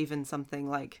IndyCar, or even something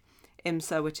like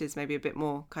IMSA, which is maybe a bit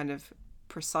more kind of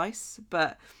precise.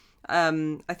 But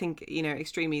I think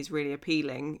Extreme E is really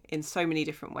appealing in so many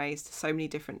different ways to so many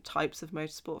different types of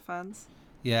motorsport fans.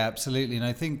 Yeah, absolutely. And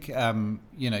I think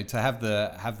to have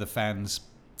the fans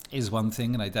is one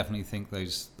thing, and I definitely think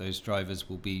those drivers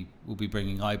will be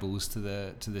bringing eyeballs to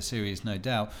the series, no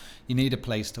doubt. You need a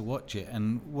place to watch it,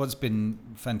 and what's been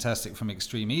fantastic from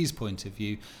Extreme E's point of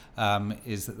view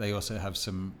is that they also have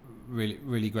some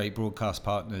really great broadcast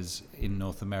partners in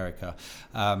North America.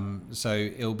 So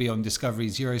it'll be on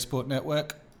Discovery's Eurosport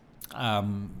network,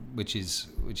 which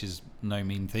is no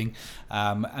mean thing,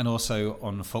 and also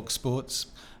on Fox Sports,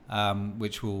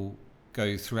 which will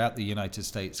go throughout the United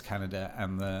States, Canada,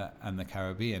 and the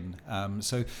Caribbean.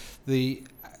 So the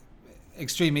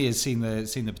Extreme E has seen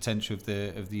the potential of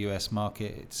the US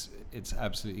market. It's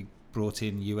absolutely brought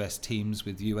in US teams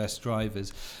with US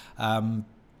drivers.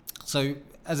 So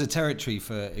as a territory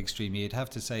for Extreme E, I'd have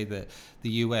to say that the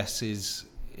US is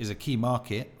a key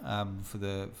market for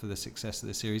the success of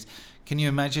the series. Can you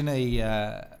imagine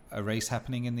a race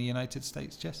happening in the United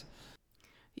States, Jess?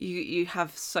 You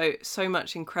have so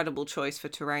much incredible choice for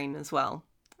terrain as well.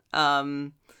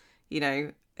 Yeah,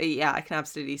 I can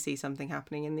absolutely see something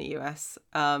happening in the US.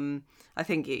 I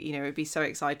think it'd be so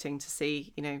exciting to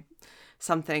see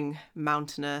something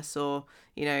mountainous, or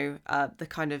the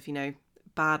kind of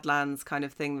Badlands kind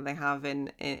of thing that they have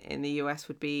in the US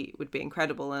would be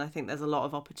incredible. And I think there's a lot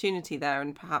of opportunity there,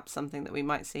 and perhaps something that we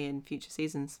might see in future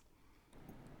seasons.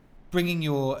 Bringing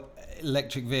your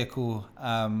electric vehicle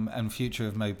and future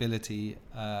of mobility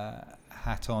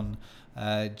hat on,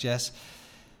 Jess,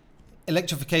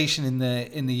 electrification in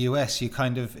the US, you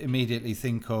kind of immediately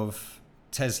think of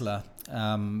Tesla.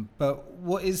 But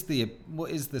what is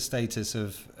the status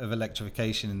of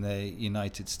electrification in the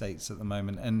United States at the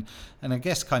moment? And I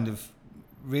guess kind of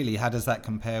really, how does that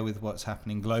compare with what's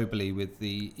happening globally with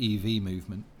the EV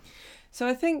movement? So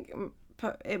I think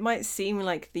it might seem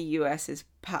like the US is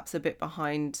perhaps a bit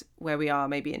behind where we are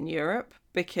maybe in Europe,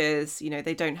 because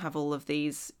they don't have all of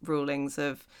these rulings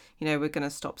of we're going to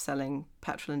stop selling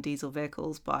petrol and diesel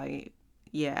vehicles by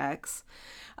year X.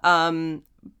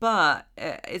 But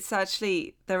it's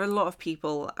actually, there are a lot of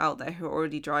people out there who are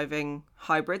already driving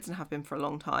hybrids and have been for a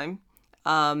long time.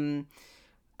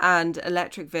 And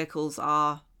electric vehicles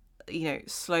are,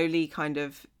 slowly kind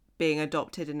of being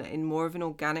adopted in more of an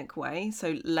organic way,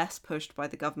 so less pushed by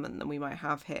the government than we might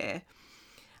have here.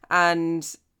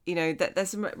 And, there's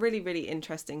some really, really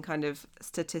interesting kind of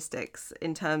statistics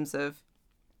in terms of,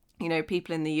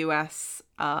 people in the US,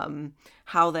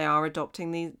 how they are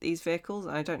adopting these vehicles.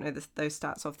 And I don't know those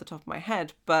stats off the top of my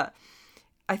head, but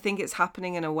I think it's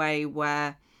happening in a way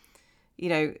where,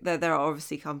 there are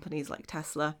obviously companies like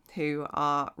Tesla who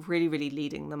are really, really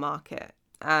leading the market.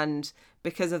 And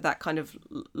because of that kind of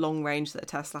long range that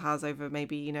Tesla has over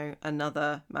maybe,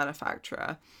 another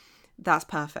manufacturer, that's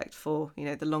perfect for,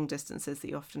 the long distances that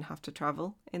you often have to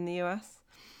travel in the US.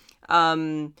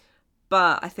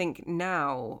 But I think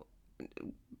now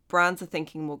brands are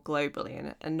thinking more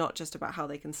globally and not just about how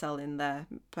they can sell in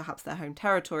perhaps their home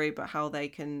territory, but how they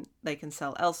can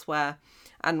sell elsewhere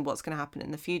and what's going to happen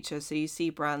in the future. So you see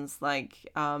brands like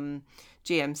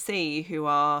GMC who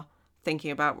are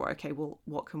thinking about,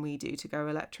 what can we do to go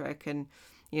electric? And,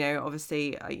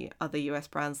 obviously other US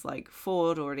brands like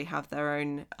Ford already have their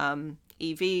own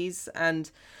EVs. And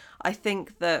I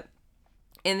think that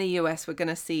in the US, we're going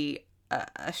to see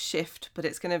a shift, but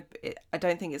I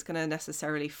don't think it's going to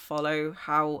necessarily follow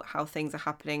how things are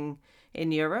happening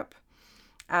in Europe.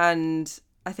 And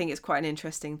I think it's quite an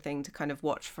interesting thing to kind of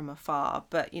watch from afar.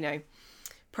 But,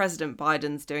 President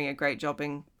Biden's doing a great job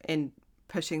in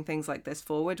pushing things like this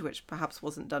forward, which perhaps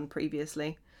wasn't done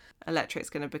previously. Electric's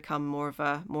going to become more of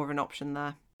an option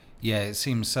there. Yeah, it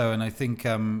seems so, and I think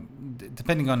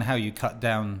depending on how you cut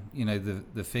down,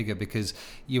 the figure, because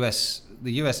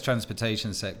the US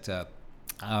transportation sector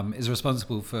is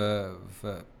responsible for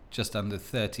just under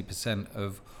 30%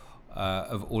 of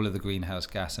all of the greenhouse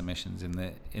gas emissions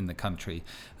in the country.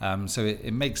 So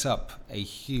it makes up a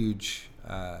huge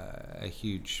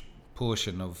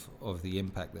portion of the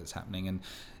impact that's happening. And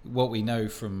what we know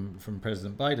from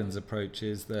President Biden's approach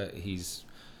is that he's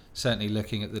certainly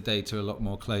looking at the data a lot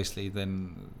more closely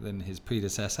than his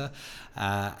predecessor,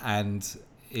 and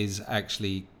is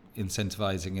actually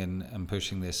incentivizing and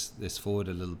pushing this forward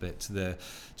a little bit to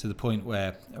the point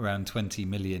where around 20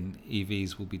 million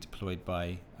EVs will be deployed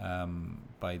by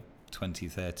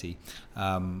 2030,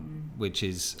 which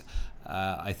is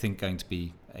I think going to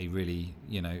be a really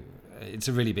it's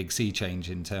a really big sea change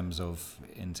in terms of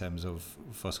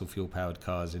fossil fuel powered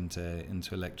cars into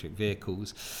electric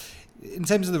vehicles. In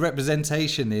terms of the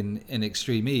representation in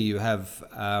Extreme E, you have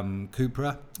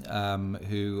Cupra,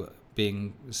 who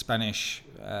being Spanish,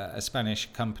 a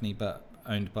Spanish company but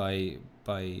owned by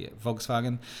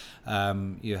Volkswagen.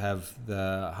 You have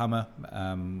the Hummer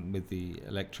with the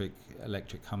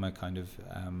electric Hummer kind of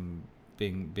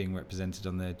being represented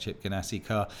on the Chip Ganassi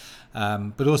car,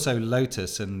 but also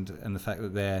Lotus and the fact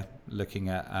that they're looking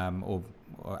at or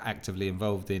actively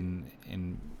involved in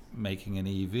making an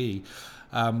EV.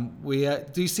 We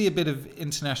do see a bit of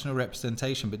international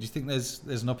representation, but do you think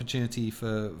there's an opportunity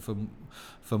for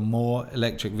more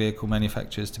electric vehicle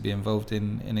manufacturers to be involved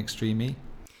in Extreme E?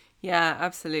 Yeah,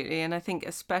 absolutely. And I think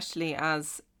especially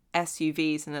as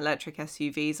SUVs and electric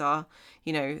SUVs are,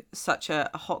 such a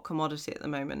hot commodity at the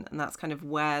moment, and that's kind of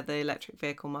where the electric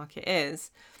vehicle market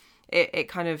is, it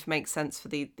kind of makes sense for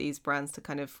these brands to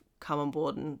kind of come on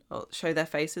board and show their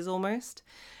faces almost.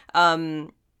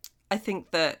 I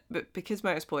think that because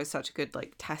motorsport is such a good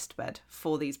test bed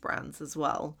for these brands as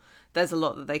well, there's a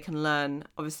lot that they can learn.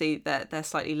 Obviously, they're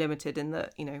slightly limited in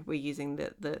that we're using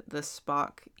the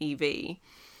Spark EV,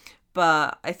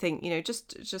 but I think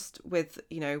just with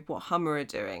what Hummer are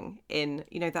doing in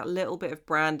that little bit of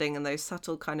branding and those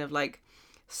subtle kind of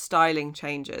styling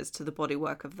changes to the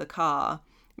bodywork of the car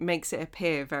makes it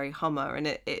appear very Hummer, and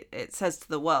it says to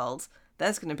the world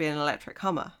there's going to be an electric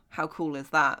Hummer. How cool is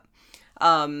that?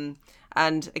 And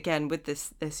again, with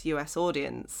this US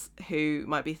audience who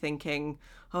might be thinking,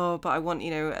 oh, but I want,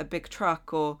 a big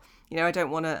truck, or, I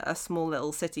don't want a small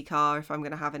little city car if I'm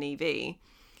going to have an EV.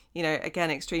 Again,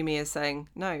 Extreme E is saying,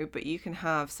 no, but you can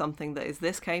have something that is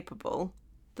this capable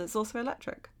that's also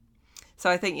electric. So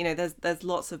I think, there's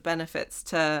lots of benefits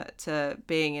to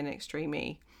being in Extreme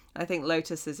E. I think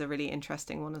Lotus is a really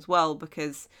interesting one as well,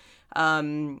 because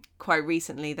quite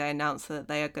recently they announced that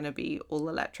they are going to be all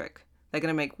electric. They're going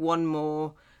to make one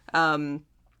more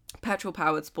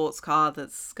petrol-powered sports car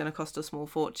that's going to cost a small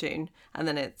fortune, and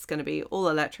then it's going to be all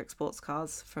electric sports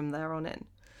cars from there on in.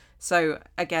 So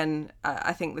again,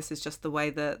 I think this is just the way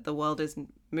that the world is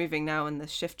moving now, and the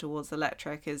shift towards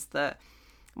electric is that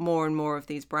more and more of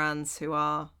these brands who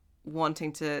are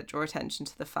wanting to draw attention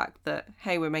to the fact that,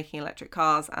 hey, we're making electric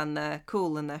cars and they're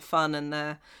cool and they're fun and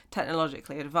they're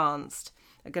technologically advanced,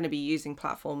 are going to be using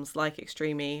platforms like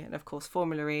XPrix and of course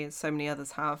Formulary, as so many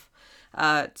others have,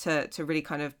 to really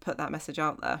kind of put that message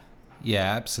out there.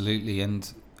 Yeah, absolutely.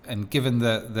 And given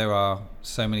that there are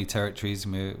so many territories,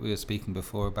 and we were speaking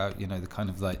before about, you know, the kind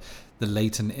of like the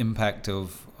latent impact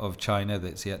of China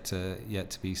that's yet to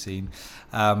be seen.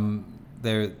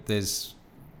 There's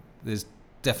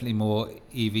definitely more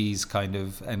EVs kind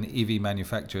of and EV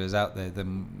manufacturers out there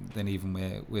than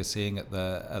even we're seeing at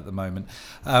the moment.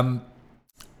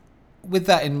 With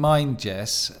that in mind,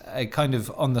 Jess, a kind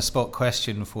of on the spot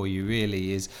question for you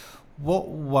really is, what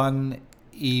one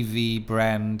EV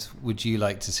brand would you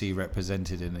like to see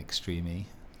represented in XPrix?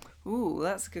 Ooh,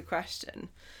 that's a good question.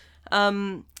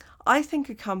 I think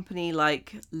a company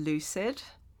like Lucid,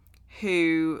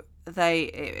 who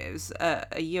it was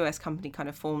a US company kind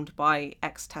of formed by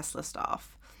ex-Tesla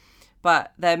staff,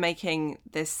 but they're making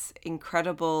this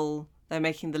incredible, they're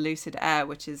making the Lucid Air,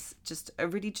 which is just a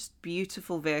really just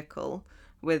beautiful vehicle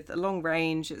with a long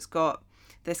range. It's got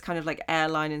this kind of like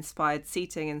airline inspired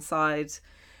seating inside.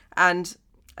 And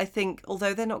I think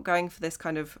although they're not going for this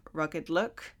kind of rugged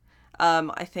look,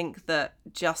 I think that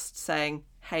just saying,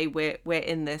 hey, we're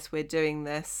in this, we're doing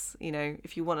this, you know,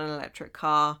 if you want an electric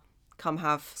car, come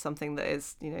have something that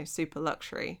is, you know, super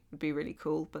luxury would be really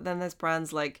cool. But then there's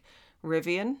brands like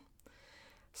Rivian.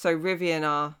 So Rivian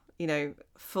are, you know,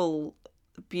 full,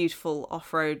 beautiful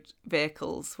off-road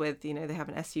vehicles with, you know, they have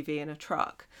an SUV and a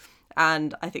truck.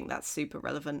 And I think that's super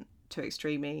relevant to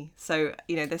XPrix. So,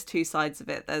 you know, there's two sides of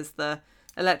it. There's the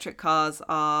electric cars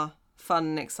are fun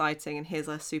and exciting, and here's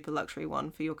a super luxury one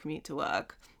for your commute to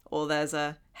work. Or there's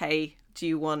a, hey, do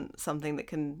you want something that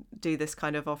can do this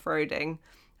kind of off-roading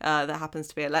that happens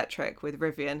to be electric with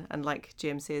Rivian, and like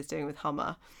GMC is doing with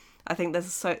Hummer. I think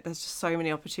there's just so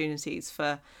many opportunities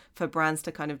for brands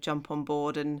to kind of jump on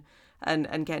board and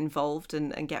get involved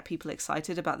and get people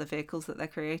excited about the vehicles that they're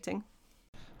creating.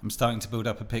 I'm starting to build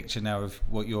up a picture now of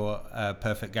what your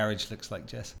perfect garage looks like,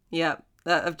 Jess. Yeah,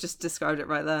 I've just described it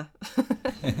right there.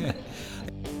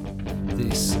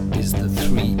 This is the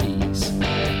 3Es.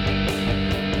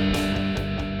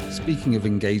 Speaking of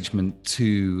engagement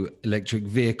to electric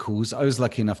vehicles, I was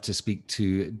lucky enough to speak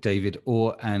to David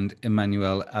Orr and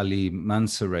Emmanuel Ali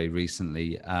Mansoureh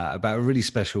recently about a really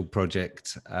special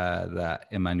project that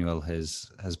Emmanuel has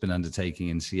been undertaking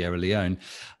in Sierra Leone.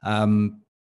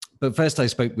 But first I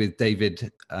spoke with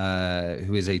David,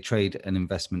 who is a trade and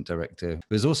investment director,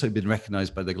 who has also been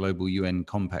recognized by the Global UN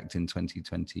Compact in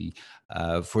 2020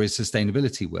 for his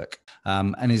sustainability work,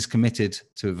 and is committed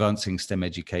to advancing STEM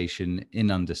education in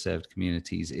underserved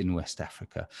communities in West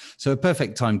Africa. So a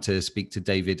perfect time to speak to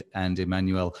David and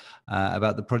Emmanuel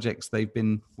about the projects they've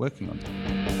been working on.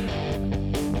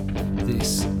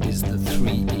 This is the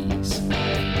 3Es.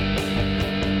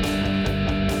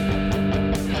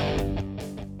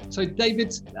 So,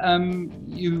 David,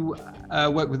 you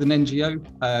work with an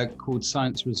NGO called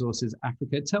Science Resources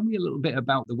Africa. Tell me a little bit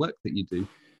about the work that you do.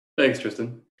 Thanks,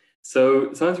 Tristan.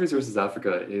 So, Science Resources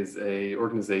Africa is an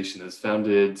organization that was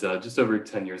founded just over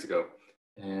 10 years ago,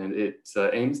 and it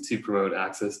aims to promote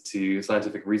access to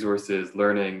scientific resources,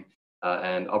 learning,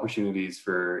 and opportunities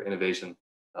for innovation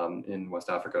in West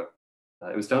Africa.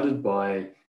 It was founded by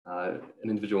an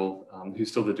individual who's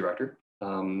still the director,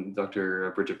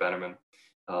 Dr. Bridget Bannerman,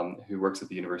 who works at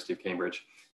the University of Cambridge.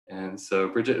 And so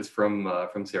Bridget is from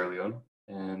Sierra Leone,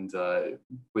 and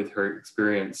with her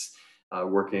experience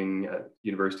working at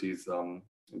universities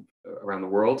around the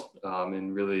world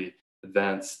in really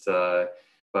advanced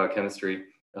biochemistry,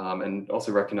 and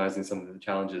also recognizing some of the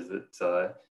challenges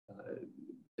that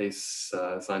face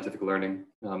scientific learning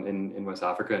in West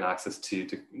Africa and access to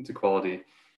quality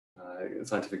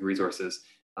scientific resources,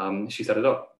 she set it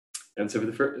up. And so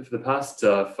for the past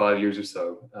 5 years or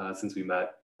so, since we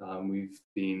met, we've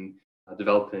been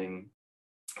developing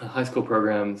high school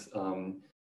programs,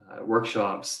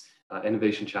 workshops,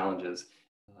 innovation challenges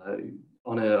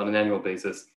on an annual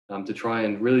basis to try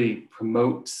and really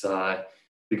promote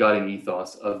the guiding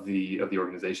ethos of the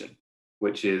organization,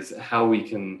 which is how we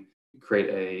can create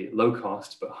a low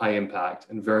cost but high impact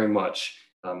and very much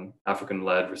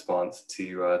African-led response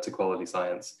to quality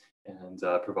science and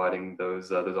providing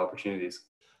those opportunities.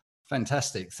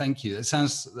 Fantastic, thank you. That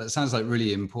sounds like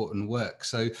really important work.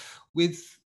 So,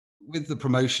 with the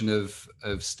promotion of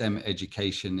STEM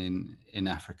education in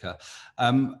Africa,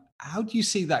 how do you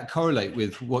see that correlate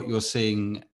with what you're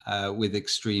seeing with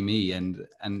XPrix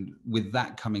and with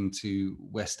that coming to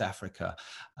West Africa?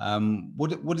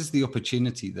 What is the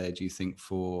opportunity there, do you think,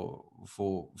 for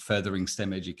furthering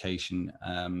STEM education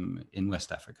in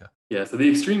West Africa? Yeah, so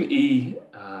the XPrix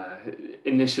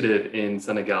initiative in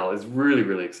Senegal is really,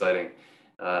 really exciting.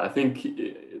 I think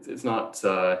it's not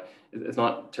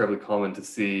terribly common to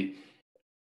see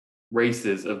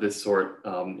races of this sort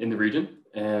in the region.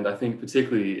 And I think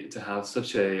particularly to have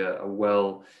such a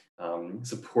well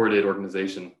supported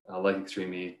organization like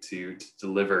Extreme E to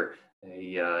deliver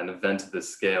an event of this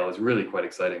scale is really quite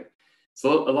exciting.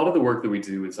 So a lot of the work that we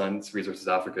do with Science Resources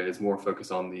Africa is more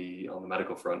focused on the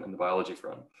medical front and the biology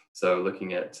front. So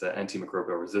looking at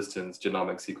antimicrobial resistance,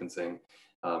 genomic sequencing,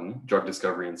 drug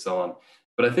discovery, and so on.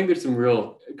 But I think there's some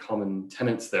real common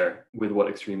tenets there with what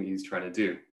Extreme E is trying to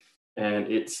do. And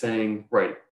it's saying,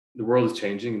 right, the world is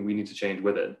changing and we need to change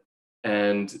with it.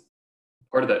 And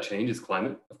part of that change is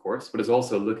climate, of course, but it's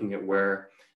also looking at where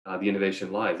the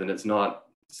innovation lies. And it's not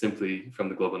simply from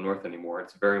the global north anymore.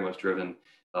 It's very much driven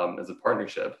as a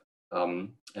partnership,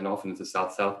 and often it's a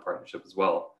South-South partnership as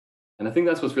well. And I think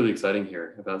that's what's really exciting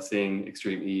here about seeing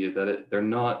Extreme E, that they're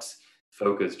not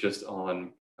focused just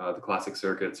on the classic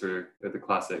circuits or the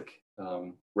classic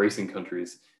racing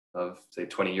countries of, say,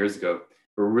 20 years ago.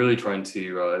 We're really trying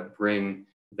to bring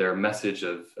their message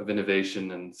of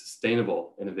innovation and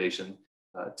sustainable innovation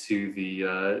to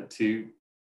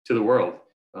the world.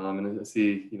 And I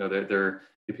see, they're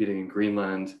competing in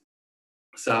Greenland,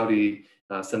 Saudi,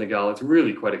 Senegal. It's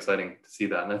really quite exciting to see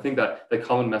that. And I think that the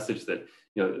common message that,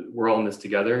 we're all in this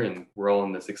together and we're all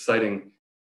in this exciting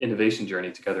innovation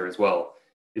journey together as well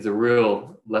is a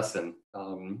real lesson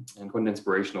and quite an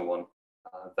inspirational one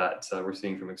that we're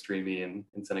seeing from Extreme E in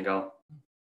Senegal.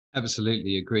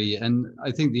 Absolutely agree. And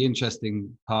I think the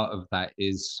interesting part of that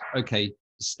is, okay,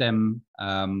 STEM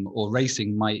or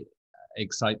racing might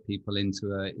excite people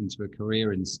into a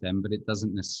career in STEM, but it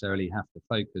doesn't necessarily have to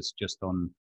focus just on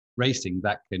racing.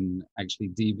 That can actually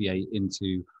deviate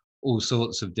into all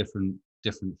sorts of different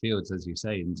fields, as you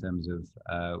say, in terms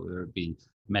of whether it be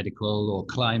medical or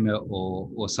climate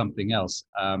or something else.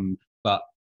 But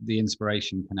the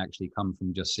inspiration can actually come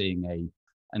from just seeing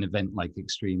an event like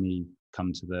Extreme E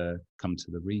come to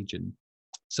the region.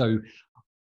 So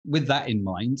with that in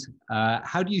mind,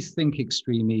 how do you think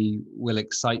Extreme E will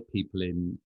excite people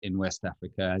in West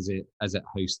Africa as it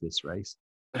hosts this race?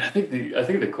 I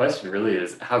think the question really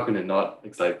is, how can it not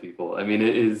excite people? I mean,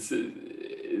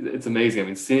 it's amazing. I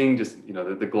mean, seeing just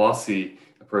the glossy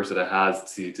approach that it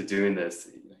has to doing this.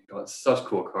 Got such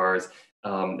cool cars.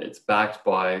 It's backed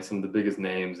by some of the biggest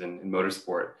names in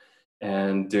motorsport,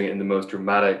 and doing it in the most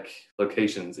dramatic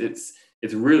locations. It's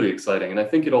really exciting, and I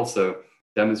think it also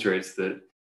demonstrates that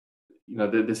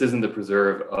this isn't the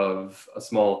preserve of a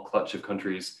small clutch of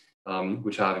countries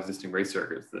which have existing race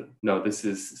circuits. That no, this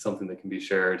is something that can be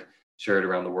shared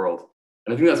around the world.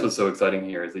 And I think that's what's so exciting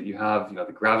here is that you have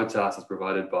the gravitas that's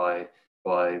provided by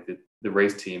the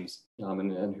race teams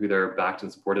and who they're backed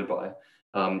and supported by.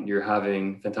 You're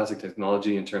having fantastic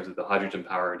technology in terms of the hydrogen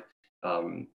powered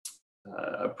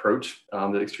approach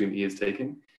that Extreme E is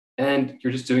taking, and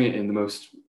you're just doing it in the most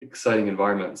exciting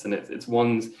environments, and it's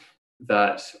ones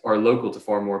that are local to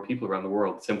far more people around the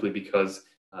world, simply because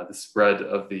the spread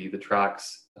of the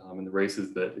tracks and the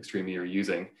races that Extreme E are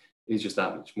using is just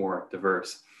that much more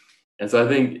diverse. And so I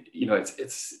think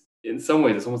it's in some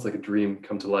ways it's almost like a dream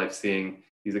come to life, seeing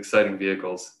these exciting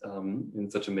vehicles in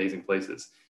such amazing places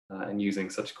and using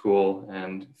such cool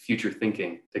and future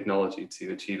thinking technology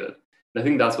to achieve it. And I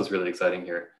think that's what's really exciting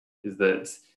here, is that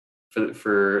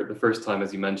for the first time,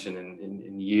 as you mentioned,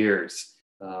 in years,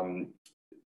 the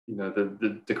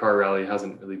Dakar Rally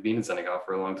hasn't really been in Senegal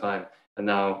for a long time, and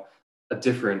now a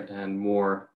different and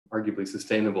more arguably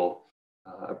sustainable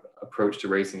approach to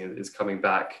racing is coming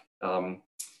back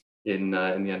in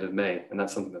the end of May, and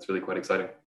that's something that's really quite exciting.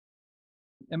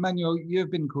 Emmanuel, you have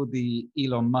been called the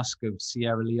Elon Musk of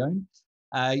Sierra Leone.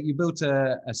 You built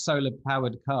a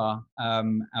solar-powered car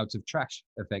out of trash,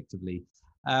 effectively.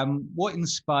 What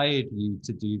inspired you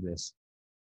to do this?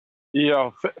 Yeah,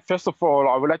 first of all,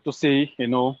 I would like to say,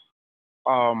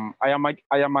 I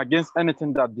am against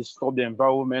anything that disturb the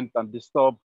environment and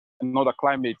disturb another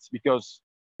climate, because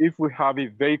if we have a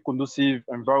very conducive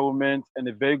environment and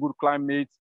a very good climate,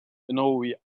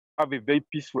 we have a very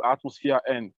peaceful atmosphere.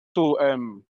 And so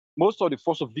most of the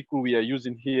fossil vehicles we are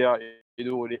using here,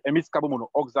 they emit carbon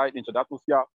monoxide into the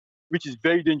atmosphere, which is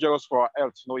very dangerous for our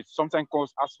health. It sometimes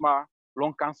causes asthma,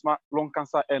 lung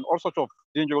cancer, and all sorts of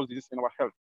dangerous diseases in our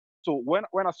health. So when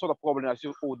I saw the problem, I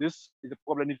said, oh, this is a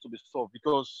problem needs to be solved,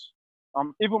 because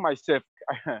even myself,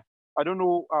 I don't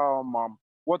know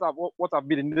what have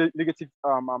been the negative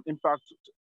impact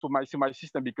to my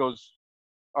system, because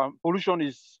pollution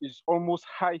is almost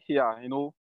high here.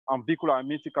 Vehicles are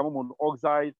emitting carbon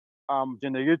monoxide,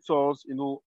 generators,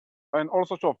 and all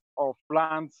sorts of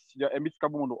plants that emit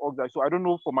carbon monoxide. So I don't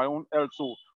know for my own health.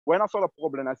 So when I saw the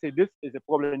problem, I said, this is a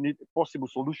problem, need a possible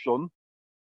solution.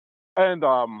 And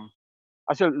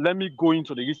I said, let me go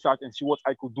into the research and see what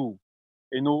I could do.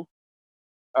 You know,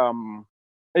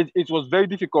 it was very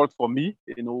difficult for me,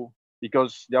 you know,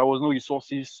 because there was no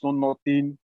resources, no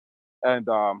nothing. And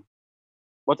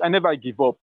but I never give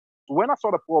up. So when I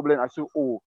saw the problem, I said,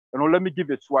 oh, you know, let me give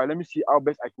it a try. Let me see how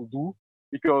best I could do.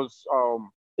 Because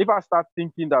if I start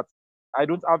thinking that I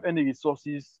don't have any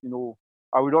resources, you know,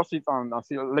 I will just sit and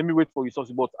say, let me wait for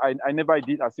resources. But I never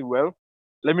did. I said, well,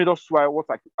 let me just try what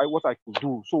I could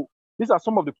do. So these are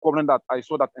some of the problems that I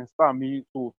saw that inspired me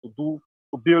to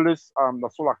build this the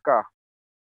solar car.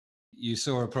 You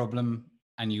saw a problem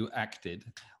and you acted.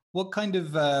 What kind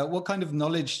of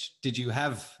knowledge did you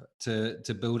have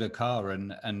to build a car,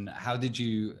 and how did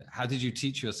you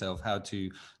teach yourself how to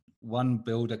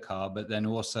build a car, but then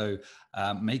also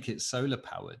make it solar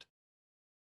powered?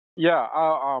 Yeah,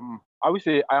 I would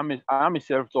say I am a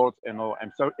self-taught, you know,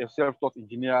 a self-taught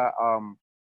engineer,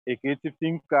 a creative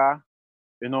thinker.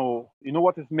 You know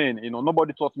what it means. You know,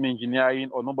 nobody taught me engineering,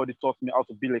 or nobody taught me how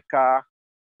to build a car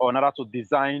or how to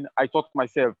design. I taught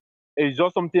myself. It's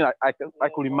just something I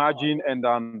could imagine, and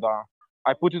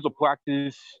I put it to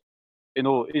practice. You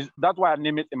know, that's why I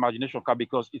named it Imagination Car,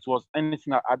 because it was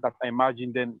anything that I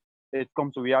imagined, then it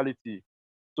comes to reality.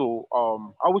 So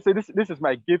I would say this is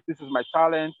my gift, this is my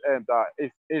talent, and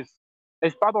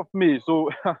it's part of me. So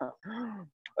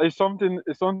it's something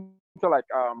like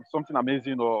something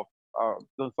amazing, or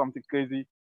something crazy.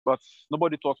 But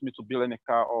nobody taught me to build any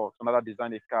car or to another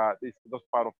design a car. It's just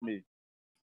part of me.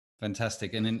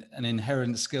 Fantastic, and an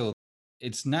inherent skill.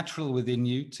 It's natural within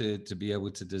you to be able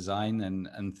to design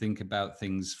and think about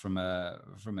things from a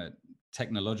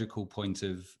technological point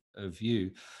of view.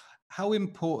 How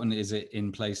important is it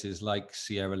in places like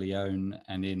Sierra Leone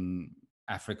and in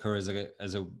Africa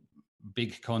as a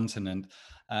big continent,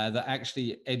 that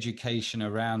actually education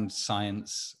around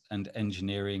science and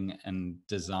engineering and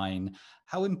design,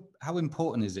 how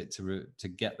important is it to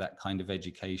get that kind of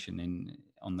education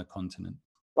on the continent?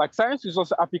 Like Science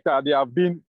Resource Africa, they have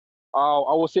been,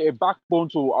 I would say, a backbone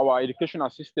to our educational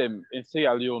system in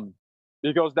Sierra Leone,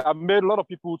 because they have made a lot of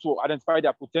people to identify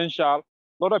their potential, a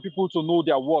lot of people to know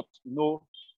their worth, you know,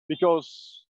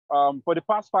 because for the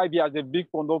past 5 years, they've been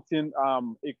conducting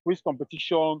a quiz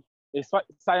competition, a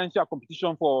science fair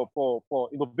competition for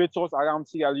innovators around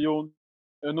Sierra Leone.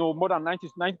 You know, more than 90%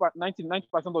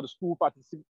 of the school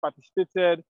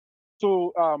participated.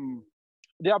 So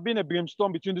there have been a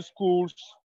brainstorm between the schools,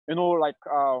 you know, like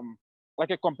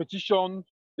a competition.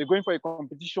 They're going for a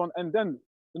competition, and then,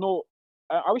 you know,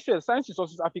 I would say Science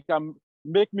Resources Africa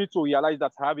make me to realize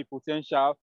that I have a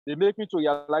potential. They make me to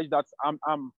realize that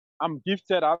I'm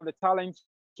gifted, I have the talent.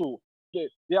 So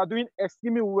they are doing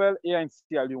extremely well here in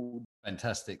Sierra Leone.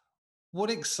 Fantastic. What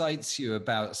excites you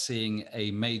about seeing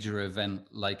a major event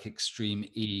like Extreme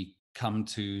E come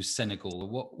to Senegal?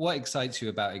 What excites you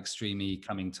about Extreme E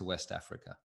coming to West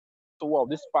Africa? So, wow,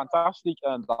 this is fantastic,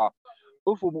 and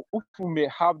if we may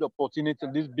have the opportunity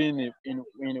of this being in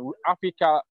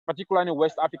Africa, particularly in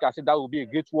West Africa, I said that would be a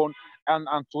great one. And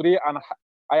today,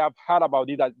 I have heard about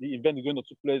it, that the event is going to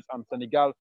take place in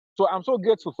Senegal. So I'm so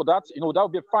grateful for that. You know, that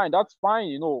would be fine. That's fine.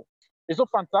 You know, it's so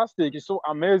fantastic. It's so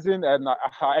amazing, and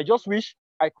I just wish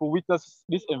I could witness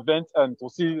this event and to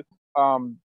see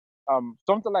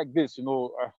something like this. You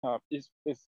know, it's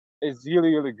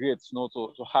really really great. You know,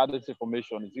 to have this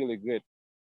information. It's really great.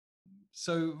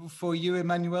 So for you,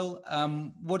 Emmanuel,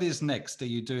 what is next? Are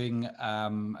you doing?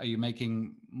 Are you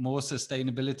making more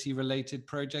sustainability related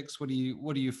projects? What are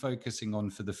you focusing on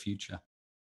for the future?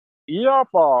 Yeah,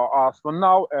 for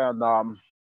now, and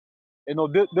you know,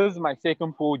 this is my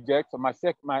second project, my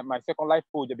second life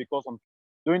project, because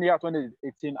during the year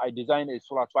 2018, I designed a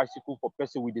solar tricycle for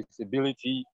persons with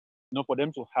disability, you know, for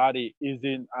them to have a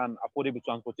easy and affordable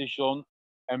transportation,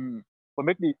 and for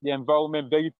make the environment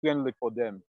very friendly for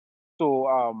them. So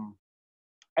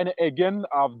and again,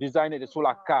 I've designed a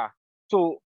solar car.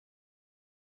 So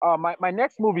my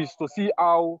next move is to see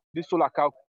how this solar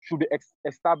car should be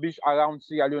established around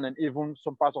Sierra Leone and even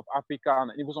some parts of Africa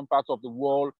and even some parts of the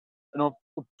world. You know,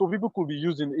 so people could be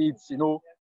using it. You know,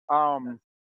 um,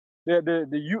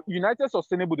 the United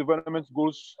Sustainable Development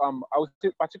Goals. I would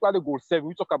say particularly Goal 7.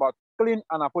 We talk about clean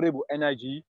and affordable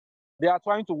energy. They are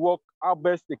trying to work how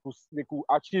best they could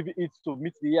achieve it to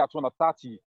meet the year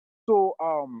 2030. So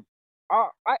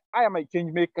I am a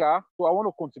change maker, so I want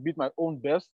to contribute my own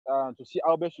best to see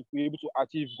how best we could be able to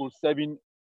achieve Goal 7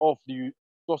 of the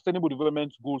Sustainable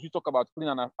Development Goals. We talk about clean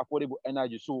and affordable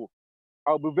energy. So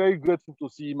I'll be very grateful to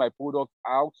see my product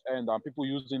out and people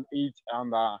using it,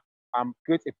 and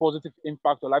create a positive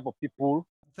impact on the life of people.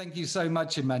 Thank you so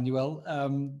much, Emmanuel.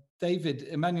 David,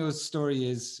 Emmanuel's story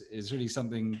is really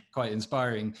something quite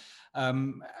inspiring.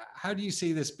 How do you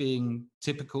see this being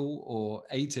typical or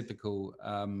atypical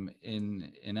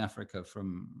in Africa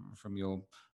from your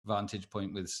vantage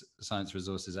point with Science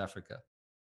Resources Africa?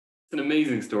 It's an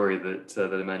amazing story that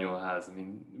Emmanuel has. I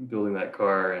mean, building that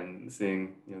car and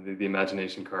seeing the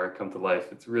imagination car come to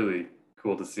life. It's really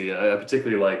cool to see. I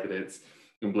particularly like that it's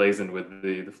emblazoned with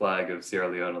the flag of Sierra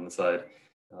Leone on the side,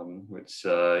 which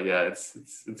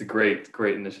it's a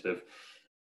great initiative.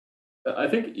 I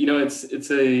think it's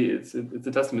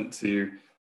a testament to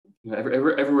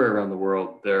everywhere around the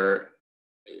world.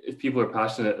 If people are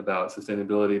passionate about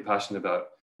sustainability, passionate about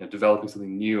developing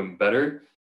something new and better,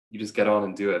 you just get on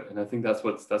and do it. And I think that's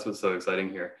what's so exciting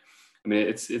here. I mean,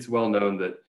 it's well known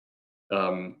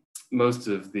that most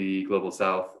of the global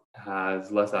South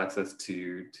has less access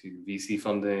to VC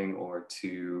funding or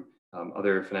to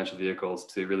other financial vehicles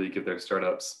to really give their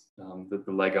startups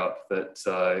the leg up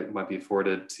that might be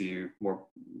afforded to more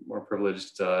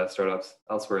privileged startups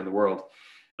elsewhere in the world.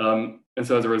 And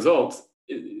so as a result,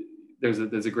 there's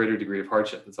a greater degree of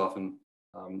hardship that's often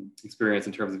experienced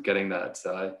in terms of getting that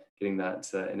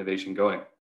innovation going.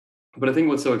 But I think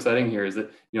what's so exciting here is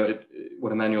that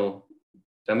what Emmanuel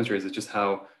demonstrates is just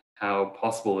how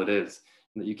possible it is,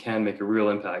 and that you can make a real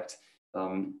impact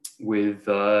with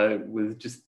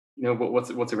just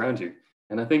what's around you.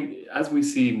 And I think as we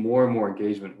see more and more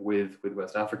engagement with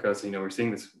West Africa, so we're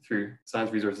seeing this through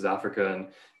Science Resources Africa and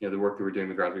the work that we're doing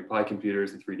with Raspberry Pi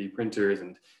computers and 3D printers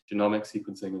and genomic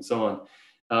sequencing and so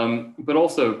on, but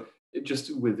also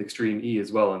just with Extreme E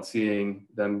as well, and seeing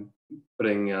them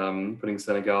putting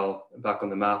Senegal back on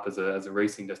the map as a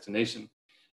racing destination.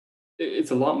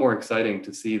 It's a lot more exciting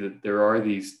to see that there are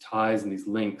these ties and these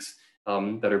links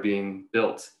that are being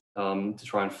built to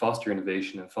try and foster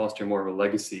innovation and foster more of a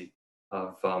legacy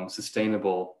of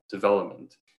sustainable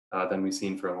development than we've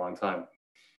seen for a long time.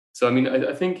 So, I mean,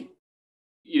 I think,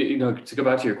 to go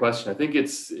back to your question, I think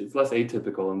it's less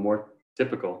atypical and more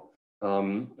typical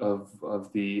of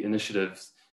the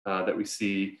initiatives that we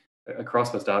see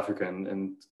across West Africa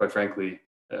and quite frankly,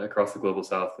 across the global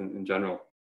South in general,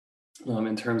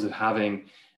 in terms of having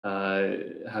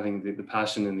the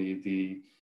passion and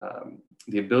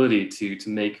the ability to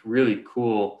make really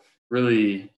cool,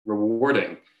 really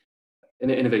rewarding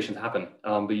innovations happen,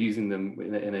 but using them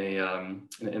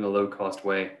in a low cost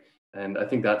way. And I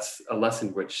think that's a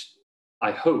lesson which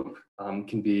I hope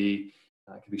can be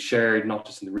shared not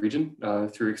just in the region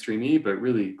through Extreme E, but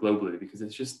really globally, because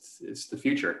it's the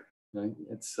future.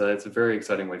 It's a very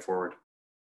exciting way forward.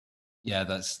 Yeah,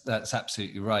 that's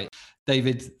absolutely right.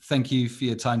 David, thank you for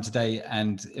your time today,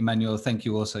 and Emmanuel, thank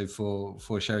you also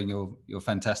for sharing your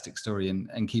fantastic story,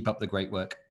 and keep up the great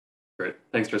work. Great,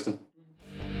 thanks, Tristan.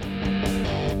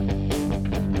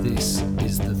 This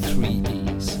is the 3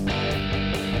 E's.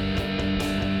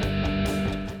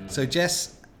 So,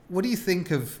 Jess, what do you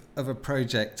think of a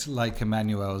project like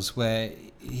Emmanuel's, where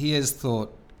he has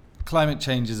thought climate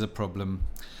change is a problem?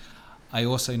 I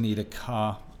also need a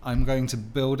car. I'm going to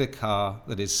build a car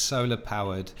that is solar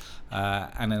powered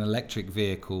and an electric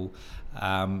vehicle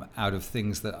out of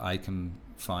things that I can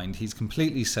find. He's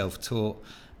completely self-taught,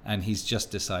 and he's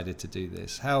just decided to do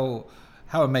this. How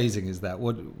amazing is that?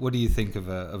 What do you think of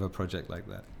a project like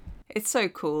that? It's so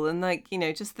cool, and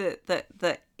just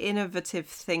the innovative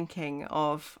thinking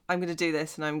of I'm going to do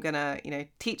this and I'm going to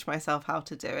teach myself how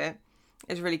to do it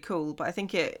is really cool. But I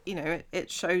think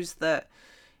it shows that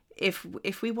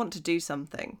if we want to do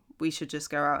something, we should just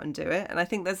go out and do it. And I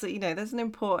think there's an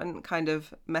important kind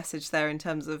of message there in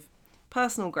terms of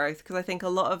personal growth, because I think a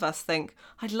lot of us think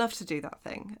I'd love to do that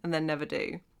thing and then never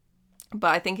do. But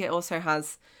I think it also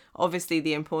has obviously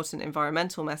the important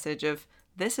environmental message of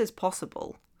this is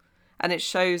possible. And it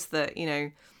shows that,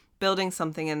 building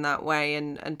something in that way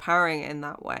and powering it in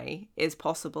that way is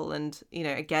possible. And,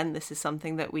 again, this is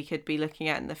something that we could be looking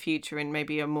at in the future in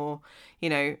maybe a more,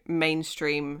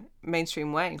 mainstream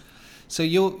way. So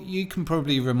you can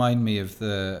probably remind me of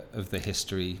the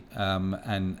history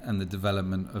and the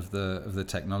development of the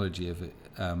technology of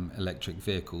electric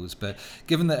vehicles. But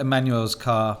given that Emmanuel's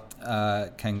car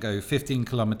can go 15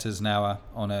 kilometers an hour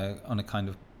on a kind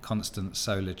of constant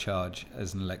solar charge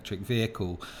as an electric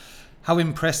vehicle, how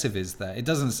impressive is that? It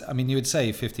doesn't, I mean, you would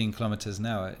say 15 kilometers an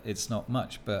hour, it's not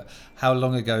much, but how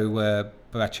long ago were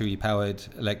battery powered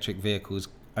electric vehicles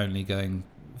only going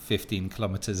 15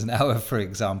 kilometers an hour, for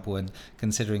example? And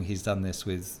considering he's done this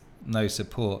with no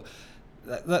support,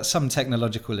 that's some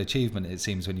technological achievement, it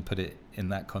seems, when you put it in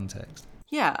that context.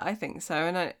 Yeah, I think so.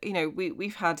 And,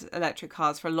 we've had electric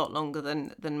cars for a lot longer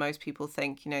than most people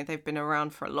think. They've been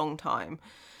around for a long time.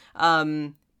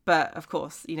 But of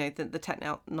course, the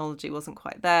technology wasn't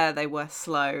quite there. They were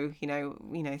slow,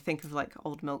 think of like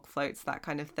old milk floats, that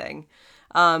kind of thing.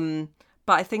 But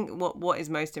I think what is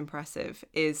most impressive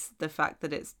is the fact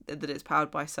that it's powered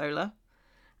by solar.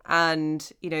 And,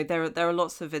 there are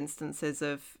lots of instances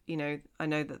of, I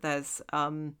know that there's,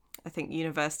 I think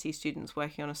university students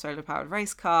working on a solar powered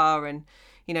race car, and,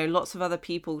 lots of other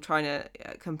people trying to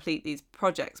complete these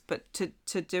projects. But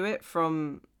to do it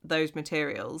from those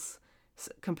materials,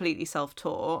 completely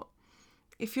self-taught,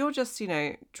 if you're just,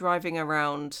 driving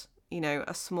around,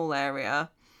 a small area,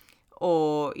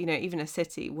 or, even a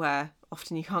city where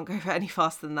often you can't go any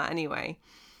faster than that anyway,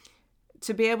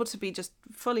 to be able to be just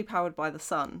fully powered by the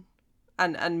sun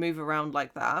and move around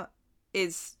like that's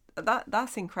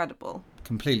incredible.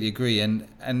 Completely agree, and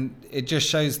it just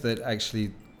shows that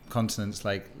actually continents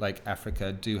like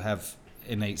Africa do have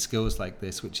innate skills like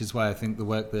this, which is why I think the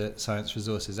work that Science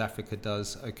Resources Africa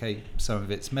does, okay, some of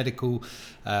it's medical,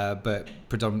 but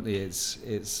predominantly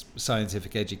it's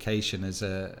scientific education as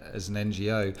an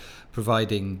NGO,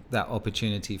 providing that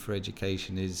opportunity for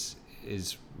education is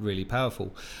really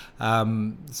powerful.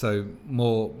 So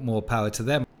more power to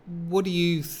them. What do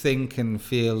you think and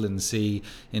feel and see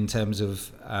in terms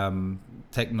of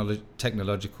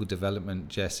technological development,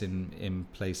 Jess, in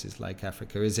places like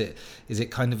Africa? Is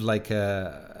it kind of like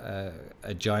a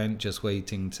giant just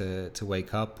waiting to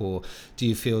wake up, or do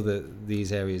you feel that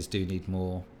these areas do need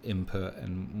more input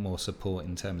and more support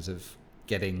in terms of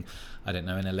getting, I don't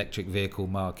know, an electric vehicle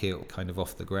market kind of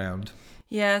off the ground?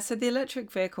 Yeah, so the electric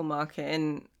vehicle market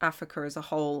in Africa as a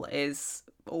whole is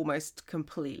almost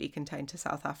completely contained to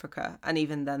South Africa. And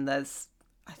even then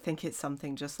I think it's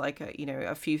something just like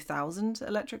a few thousand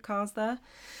electric cars there.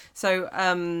 So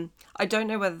I don't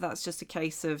know whether that's just a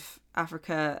case of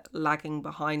Africa lagging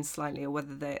behind slightly, or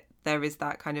whether there is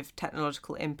that kind of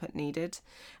technological input needed.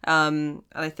 And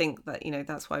I think that,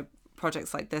 that's why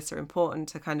projects like this are important,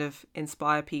 to kind of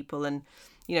inspire people and,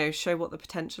 show what the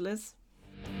potential is.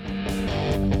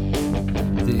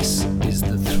 This is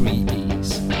the 3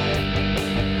 E's.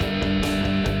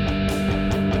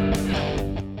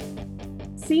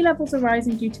 Sea levels are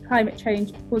rising due to climate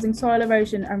change, causing soil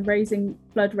erosion and raising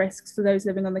flood risks for those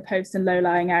living on the coast and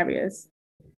low-lying areas.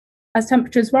 As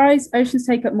temperatures rise, oceans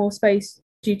take up more space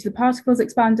due to the particles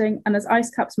expanding, and as ice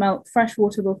caps melt, fresh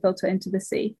water will filter into the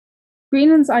sea.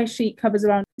 Greenland's ice sheet covers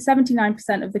around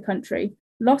 79% of the country.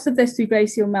 Loss of this through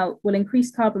glacial melt will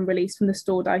increase carbon release from the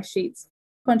stored ice sheets,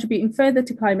 contributing further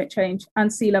to climate change,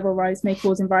 and sea level rise may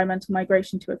cause environmental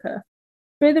migration to occur.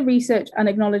 Further research and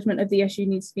acknowledgement of the issue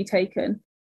needs to be taken.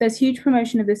 There's huge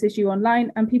promotion of this issue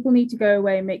online, and people need to go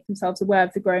away and make themselves aware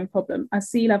of the growing problem, as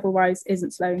sea level rise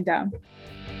isn't slowing down.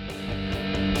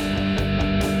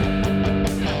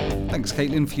 Thanks,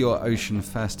 Caitlin, for your ocean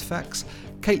fast facts.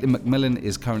 Caitlin McMillan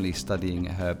is currently studying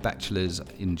her bachelor's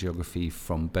in geography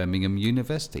from Birmingham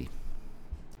University.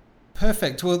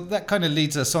 Perfect. Well, that kind of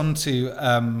leads us on to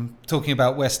talking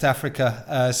about West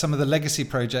Africa, some of the legacy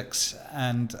projects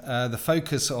and the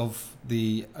focus of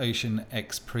the Ocean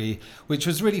XPrix, which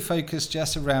was really focused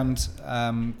just around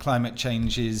climate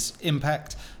change's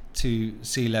impact to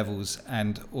sea levels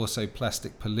and also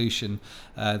plastic pollution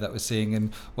that we're seeing.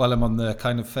 And while I'm on the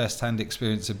kind of first-hand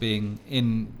experience of being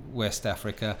in West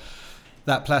Africa,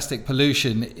 that plastic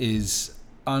pollution is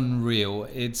unreal.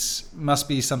 It must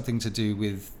be something to do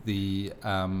with the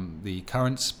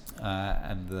currents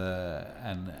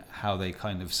and how they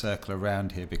kind of circle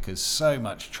around here, because so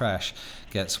much trash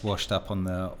gets washed up on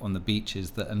the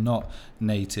beaches that are not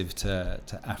native to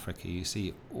Africa. You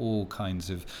see all kinds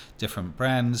of different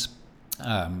brands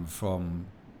from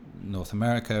North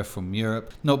America, from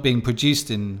Europe, not being produced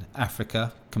in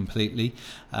Africa completely,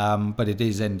 but it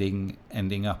is ending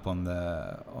up on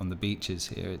the beaches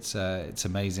here. It's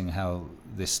amazing how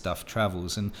this stuff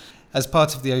travels. And as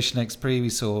part of the Ocean XPrix, we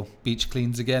saw beach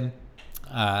cleans again,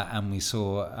 and we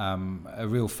saw a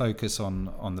real focus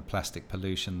on the plastic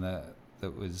pollution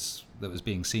that was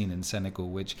being seen in Senegal,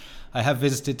 which I have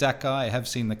visited Dakar. I have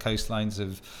seen the coastlines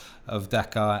of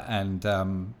Dakar, and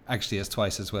actually it's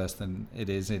twice as worse than it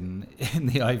is in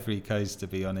the Ivory Coast, to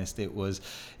be honest. It was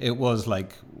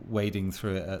like wading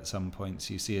through it at some points.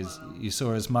 You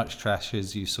saw as much trash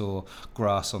as you saw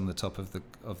grass on the top of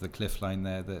the cliff line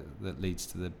there that leads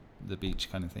to the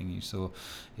beach kind of thing. You saw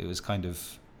it was kind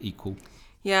of equal.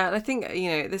 Yeah, and I think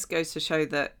this goes to show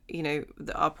that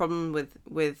that our problem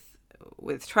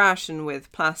with trash and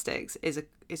with plastics is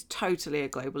is totally a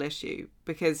global issue,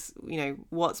 because, you know,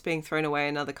 what's being thrown away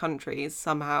in other countries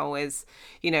somehow is,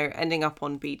 you know, ending up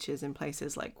on beaches in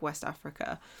places like West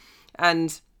Africa.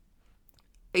 And,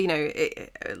 you know,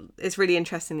 it's really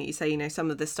interesting that you say, you know, some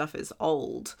of this stuff is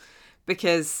old,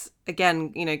 because,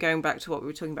 again, you know, going back to what we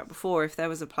were talking about before, if there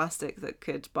was a plastic that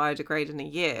could biodegrade in a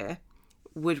year,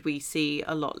 would we see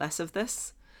a lot less of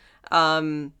this?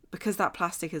 Because that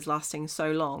plastic is lasting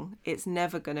so long, it's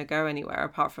never going to go anywhere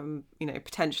apart from, you know,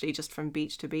 potentially just from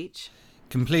beach to beach.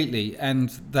 Completely. And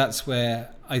that's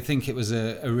where I think it was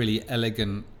a really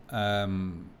elegant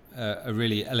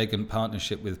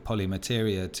partnership with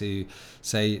Polymateria to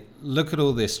say, look at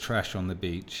all this trash on the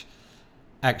beach.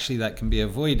 Actually, that can be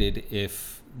avoided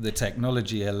if the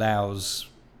technology allows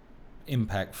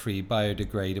impact-free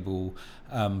biodegradable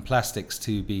plastics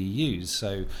to be used.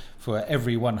 So for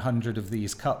every 100 of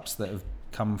these cups that have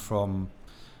come from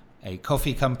a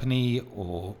coffee company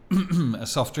or a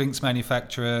soft drinks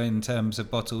manufacturer in terms of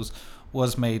bottles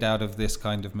was made out of this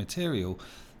kind of material,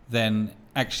 then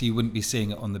actually you wouldn't be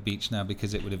seeing it on the beach now,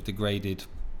 because it would have degraded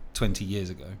 20 years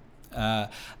ago.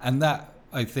 And that,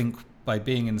 I think, by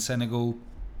being in Senegal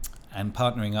and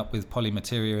partnering up with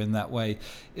Polymateria in that way,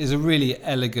 is a really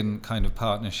elegant kind of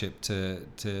partnership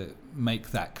to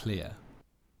make that clear.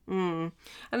 And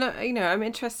you know, I'm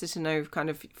interested to know, kind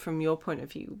of from your point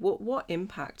of view, what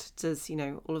impact does, you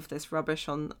know, all of this rubbish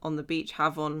on the beach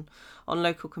have on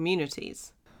local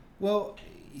communities? Well,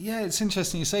 yeah, it's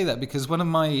interesting you say that, because one of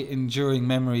my enduring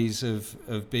memories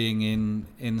of being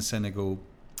in Senegal,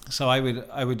 so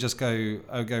I would just go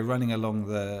running along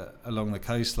the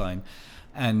coastline.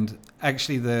 And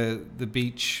actually the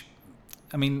beach,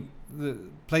 I mean, the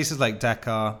places like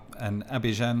Dakar and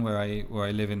Abidjan, where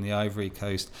I live in the Ivory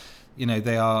Coast, you know,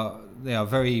 they're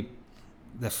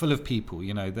full of people.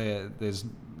 You know, they're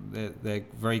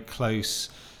very close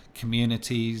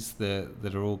communities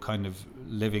that are all kind of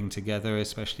living together,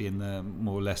 especially in the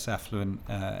more or less affluent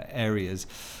areas.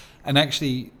 And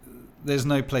actually, there's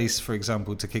no place, for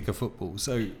example, to kick a football.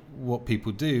 So what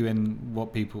people do, and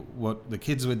what the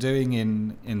kids were doing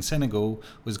in Senegal,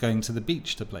 was going to the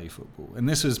beach to play football. And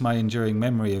this was my enduring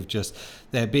memory of just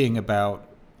there being about,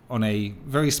 on a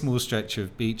very small stretch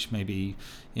of beach, maybe,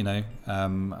 you know,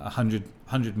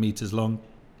 100 meters long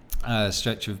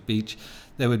stretch of beach,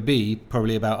 there would be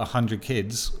probably about 100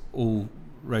 kids all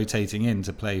rotating in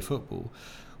to play football.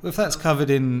 Well, if that's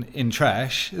covered in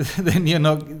trash, then you're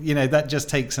not, you know, that just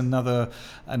takes another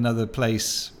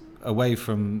place away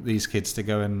from these kids to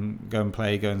go and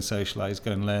play, go and socialize,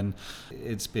 go and learn.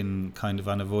 It's been kind of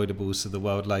unavoidable, so the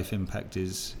wildlife impact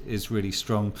is really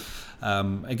strong.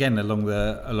 Again, along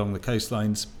the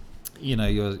coastlines, you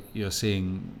know, you're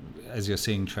seeing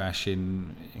trash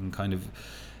in kind of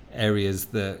areas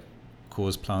that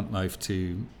cause plant life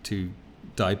to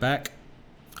die back.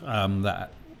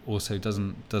 That also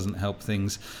doesn't help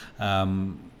things.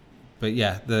 But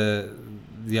yeah,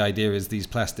 the idea is these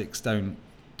plastics don't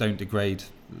degrade.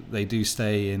 They do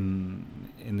stay in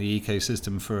the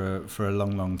ecosystem for a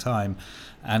long time,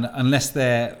 and unless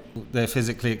they're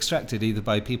physically extracted, either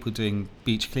by people doing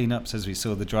beach cleanups, as we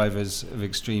saw the drivers of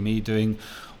Extreme E doing,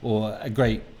 or a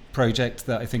great project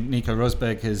that I think Nico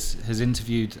Rosberg has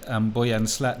interviewed Boyan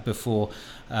Slat before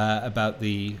about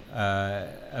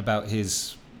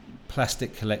his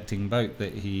plastic collecting boat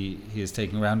that he is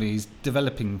taking around. He's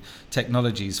developing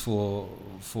technologies for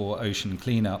ocean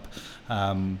cleanup,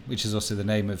 which is also the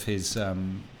name of his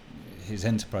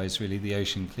enterprise, really, the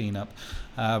Ocean Cleanup,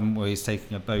 where he's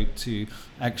taking a boat to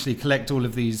actually collect all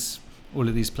of these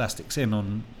plastics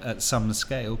at some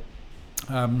scale.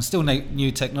 Still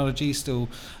new technology, still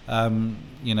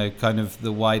you know, kind of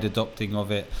the wide adopting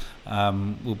of it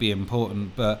will be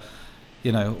important, but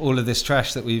you know, all of this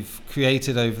trash that we've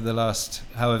created over the last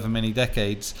however many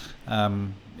decades,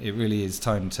 it really is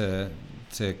time to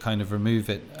kind of remove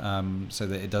it, so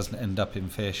that it doesn't end up in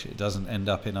fish, it doesn't end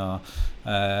up in our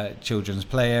children's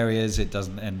play areas, it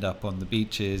doesn't end up on the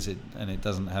beaches, and it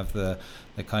doesn't have the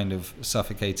kind of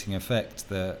suffocating effect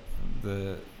that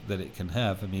it can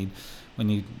have. I mean, when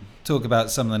you talk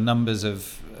about some of the numbers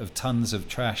of tons of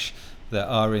trash that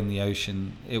are in the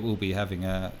ocean, it will be having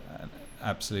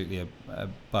absolutely a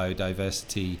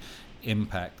biodiversity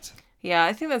impact. Yeah,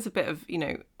 I think there's a bit of, you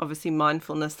know, obviously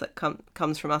mindfulness that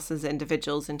comes from us as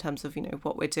individuals in terms of, you know,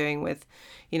 what we're doing with,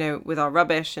 you know, with our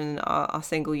rubbish and our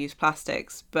single-use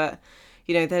plastics. But,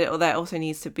 you know, there also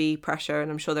needs to be pressure,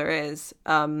 and I'm sure there is,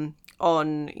 on,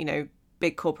 you know,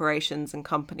 big corporations and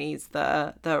companies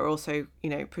that are also, you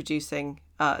know, producing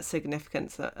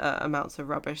significant amounts of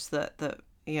rubbish that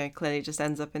you know, clearly just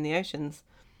ends up in the oceans.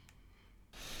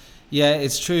 Yeah,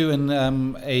 it's true, and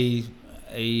a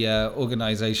a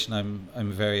organisation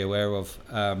I'm very aware of,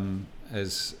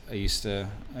 as I used to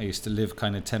live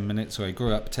kind of 10 minutes, or I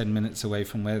grew up 10 minutes away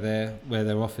from where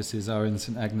their offices are in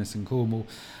St Agnes in Cornwall.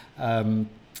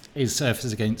 Is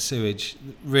Surfers Against Sewage.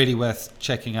 Really worth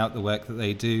checking out the work that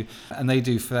they do, and they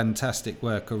do fantastic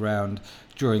work around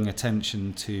drawing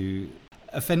attention to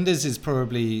offenders is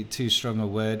probably too strong a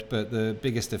word, but the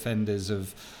biggest offenders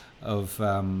of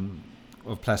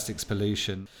plastics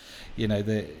pollution. You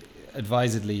know,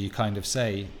 advisedly you kind of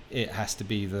say it has to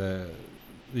be the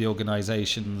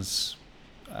organisation's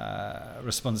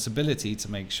responsibility to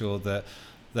make sure that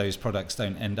those products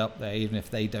don't end up there, even if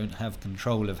they don't have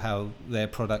control of how their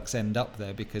products end up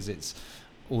there, because it's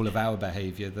all of our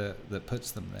behaviour that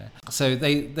puts them there. So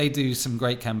they do some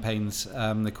great campaigns.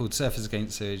 They're called Surfers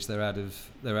Against Sewage. They're out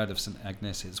of St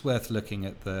Agnes. It's worth looking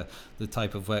at the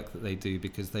type of work that they do,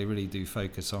 because they really do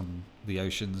focus on the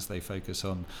oceans. They focus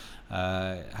on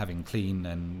having clean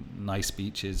and nice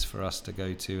beaches for us to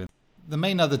go to. The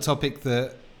main other topic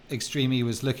that XPrix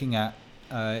was looking at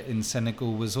in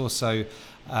Senegal was also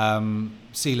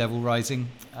sea level rising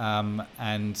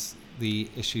and the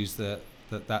issues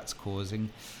that's causing.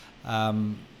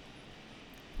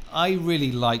 I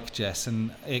really like Jess,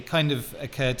 and it kind of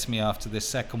occurred to me after this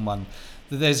second one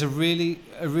that there's a really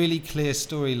clear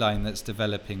storyline that's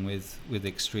developing with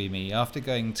XPrix. After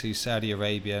going to Saudi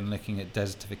Arabia and looking at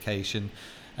desertification,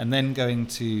 and then going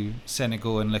to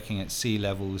Senegal and looking at sea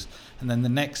levels, and then the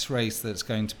next race that's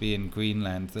going to be in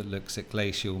Greenland that looks at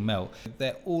glacial melt.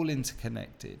 They're all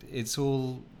interconnected. It's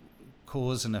all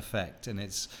cause and effect, and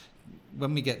it's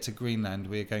when we get to Greenland,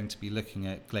 we're going to be looking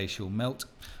at glacial melt,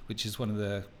 which is one of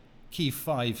the key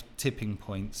 5 tipping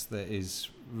points that is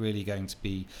really going to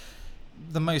be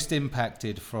the most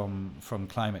impacted from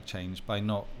climate change by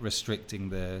not restricting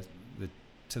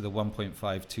to the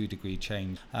 1.52 degree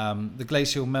change. The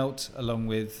glacial melt, along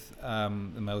with the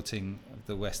melting of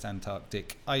the West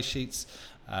Antarctic ice sheets,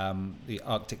 the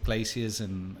Arctic glaciers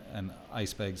and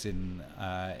icebergs in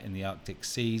the Arctic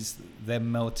seas, them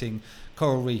melting,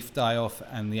 coral reef die-off,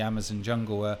 and the Amazon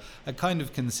jungle are kind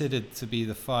of considered to be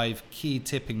the 5 key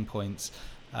tipping points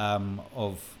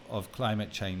of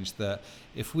climate change, that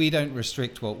if we don't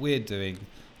restrict what we're doing,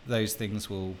 those things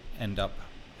will end up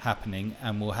happening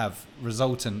and will have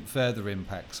resultant further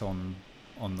impacts on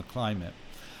the climate.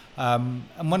 And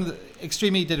one of the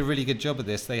XPrix did a really good job of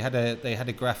this. They had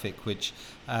a graphic which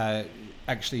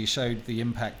actually showed the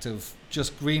impact of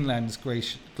just Greenland's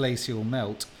glacial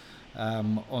melt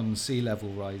on sea level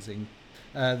rising.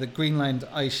 The Greenland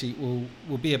ice sheet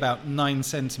will be about 9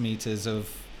 centimeters of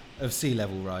sea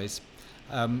level rise.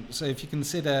 So if you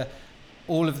consider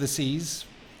all of the seas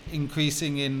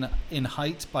increasing in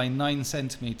height by 9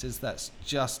 centimeters, that's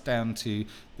just down to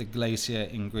the glacier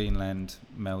in Greenland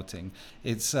melting.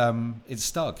 It's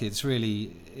stark. It's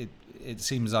really it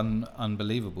seems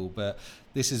unbelievable, but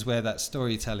this is where that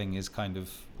storytelling is kind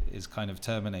of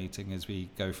terminating as we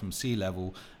go from sea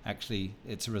level. Actually,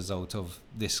 it's a result of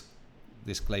this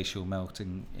glacial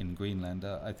melting in Greenland.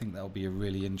 I think that'll be a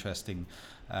really interesting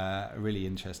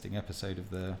episode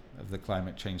of the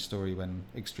climate change story when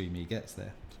XPrix gets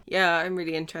there. Yeah, I'm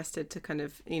really interested to kind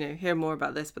of, hear more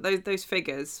about this. But those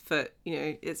figures for,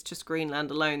 it's just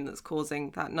Greenland alone that's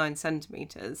causing that 9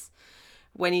 centimeters.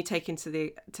 When you take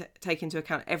into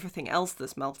account everything else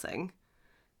that's melting,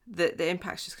 the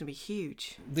impact's just going to be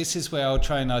huge. This is where I'll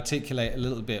try and articulate a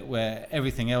little bit where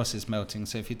everything else is melting.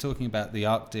 So if you're talking about the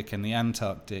Arctic and the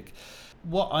Antarctic,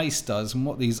 what ice does and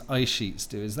what these ice sheets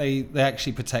do is they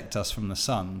actually protect us from the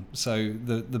sun. So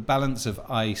the balance of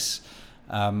ice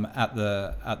at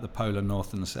the polar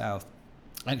north and south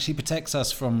actually protects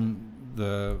us from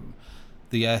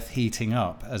the earth heating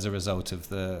up as a result of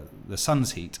the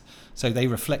sun's heat. So they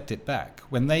reflect it back.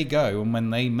 When they go and when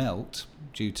they melt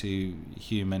due to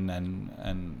human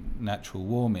and natural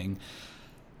warming,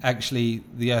 actually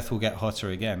the earth will get hotter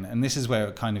again. And this is where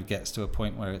it kind of gets to a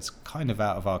point where it's kind of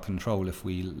out of our control if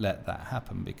we let that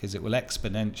happen, because it will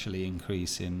exponentially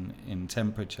increase in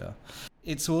temperature.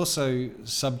 It's also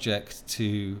subject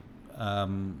to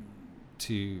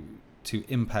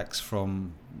impacts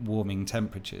from warming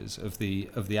temperatures of the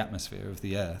atmosphere of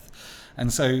the Earth.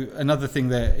 And so another thing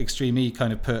that XPrix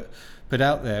kind of put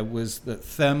out there was that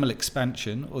thermal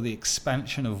expansion, or the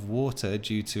expansion of water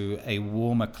due to a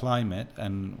warmer climate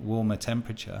and warmer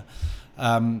temperature,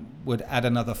 would add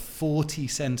another 40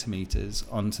 centimeters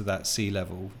onto that sea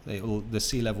level. The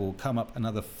sea level will come up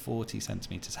another 40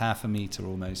 centimeters, half a meter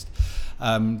almost,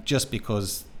 just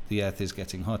because the Earth is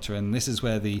getting hotter. And this is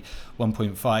where the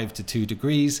 1.5 to 2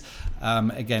 degrees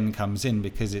again comes in,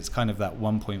 because it's kind of that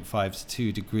 1.5 to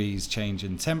 2 degrees change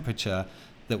in temperature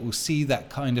that will see that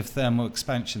kind of thermal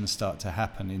expansion start to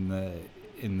happen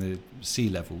in the sea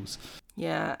levels.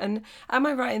 Yeah, and am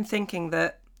I right in thinking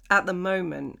that at the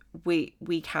moment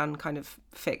we can kind of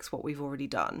fix what we've already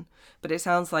done, but it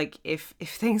sounds like if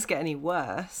things get any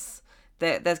worse,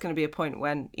 there's going to be a point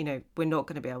when, you know, we're not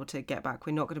going to be able to get back.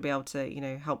 We're not going to be able to, you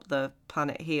know, help the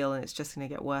planet heal, and it's just going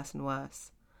to get worse and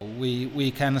worse.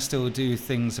 We can still do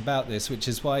things about this, which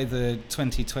is why the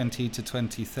 2020 to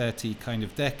 2030 kind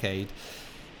of decade,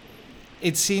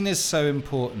 it's seen as so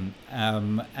important,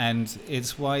 and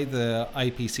it's why the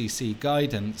IPCC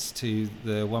guidance to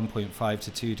the 1.5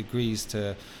 to 2 degrees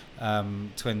to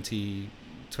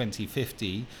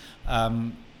 2050,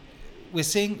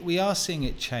 we are seeing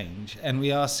it change, and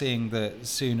we are seeing that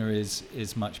sooner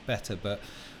is much better, but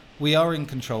we are in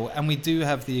control, and we do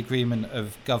have the agreement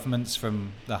of governments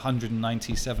from the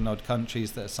 197 odd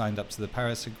countries that are signed up to the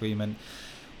Paris Agreement.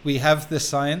 We have the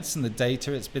science and the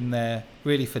data. It's been there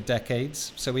really for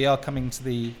decades. So we are coming to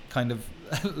the kind of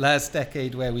last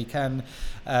decade where we can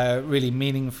really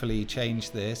meaningfully change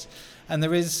this. And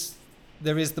there is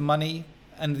the money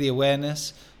and the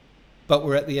awareness, but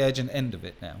we're at the urgent end of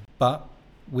it now. But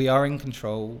we are in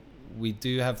control. We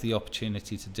do have the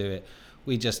opportunity to do it.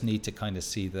 We just need to kind of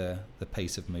see the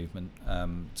pace of movement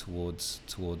towards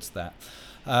that.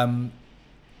 And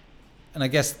I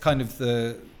guess kind of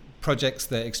the projects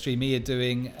that Extreme E are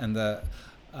doing, and the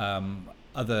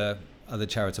other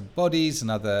charitable bodies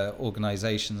and other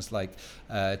organisations like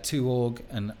 2org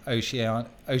and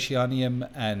Oceanium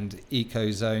and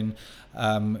Ecozone,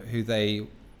 who they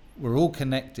were all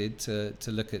connected to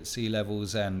look at sea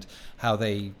levels and how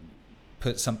they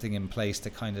put something in place to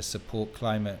kind of support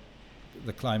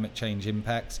the climate change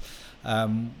impacts.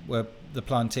 Where the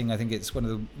planting, I think it's one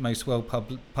of the most well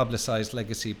publicised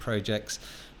legacy projects,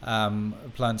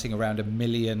 planting around 1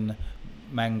 million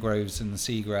mangroves and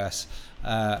seagrass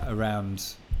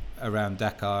around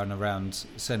Dakar and around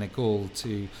Senegal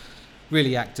to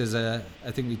really act as I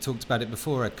think we talked about it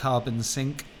before, a carbon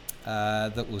sink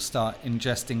that will start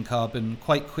ingesting carbon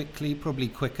quite quickly, probably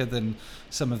quicker than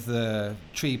some of the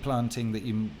tree planting that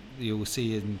you'll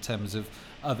see in terms of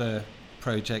other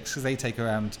projects, because they take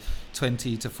around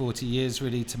 20 to 40 years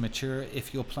really to mature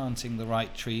if you're planting the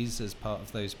right trees as part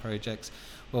of those projects.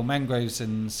 Well, mangroves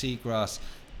and seagrass,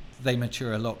 they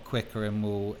mature a lot quicker and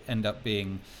will end up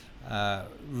being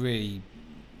really,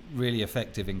 really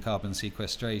effective in carbon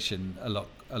sequestration a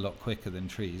lot quicker than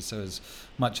trees. So as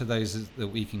much of those that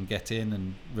we can get in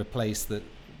and replace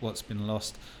what's been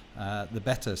lost, the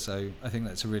better. So I think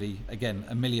that's again,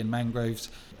 1 million mangroves.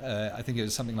 I think it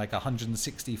was something like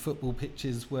 160 football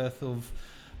pitches worth of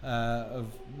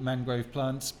mangrove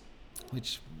plants,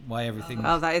 which why everything.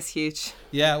 Oh, that is huge.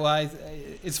 Yeah, well,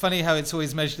 it's funny how it's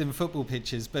always measured in football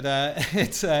pitches, but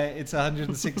it's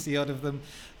 160 odd of them.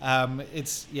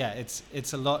 It's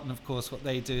a lot, and of course, what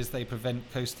they do is they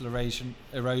prevent coastal erosion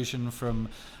from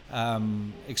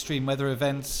extreme weather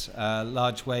events,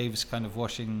 large waves kind of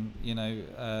washing,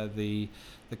 the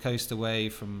coast away,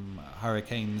 from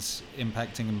hurricanes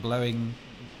impacting and blowing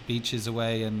beaches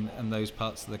away and those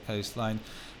parts of the coastline.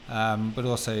 But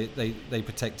also they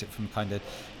protect it from kind of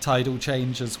tidal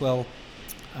change as well.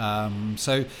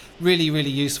 So really, really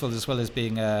useful, as well as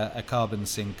being a carbon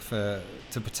sink to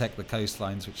protect the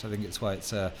coastlines, which I think it's why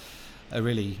it's a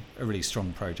really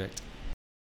strong project.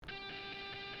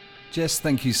 Jess,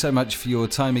 thank you so much for your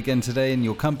time again today and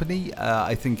your company.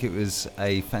 I think it was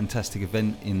a fantastic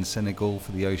event in Senegal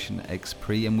for the Ocean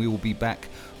XPrix, and we will be back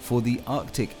for the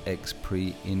Arctic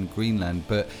XPrix in Greenland.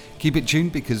 But keep it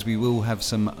tuned, because we will have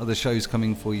some other shows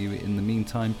coming for you in the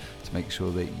meantime to make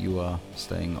sure that you are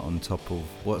staying on top of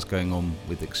what's going on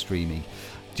with Extreme E.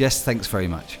 Jess, thanks very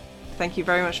much. Thank you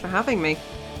very much for having me.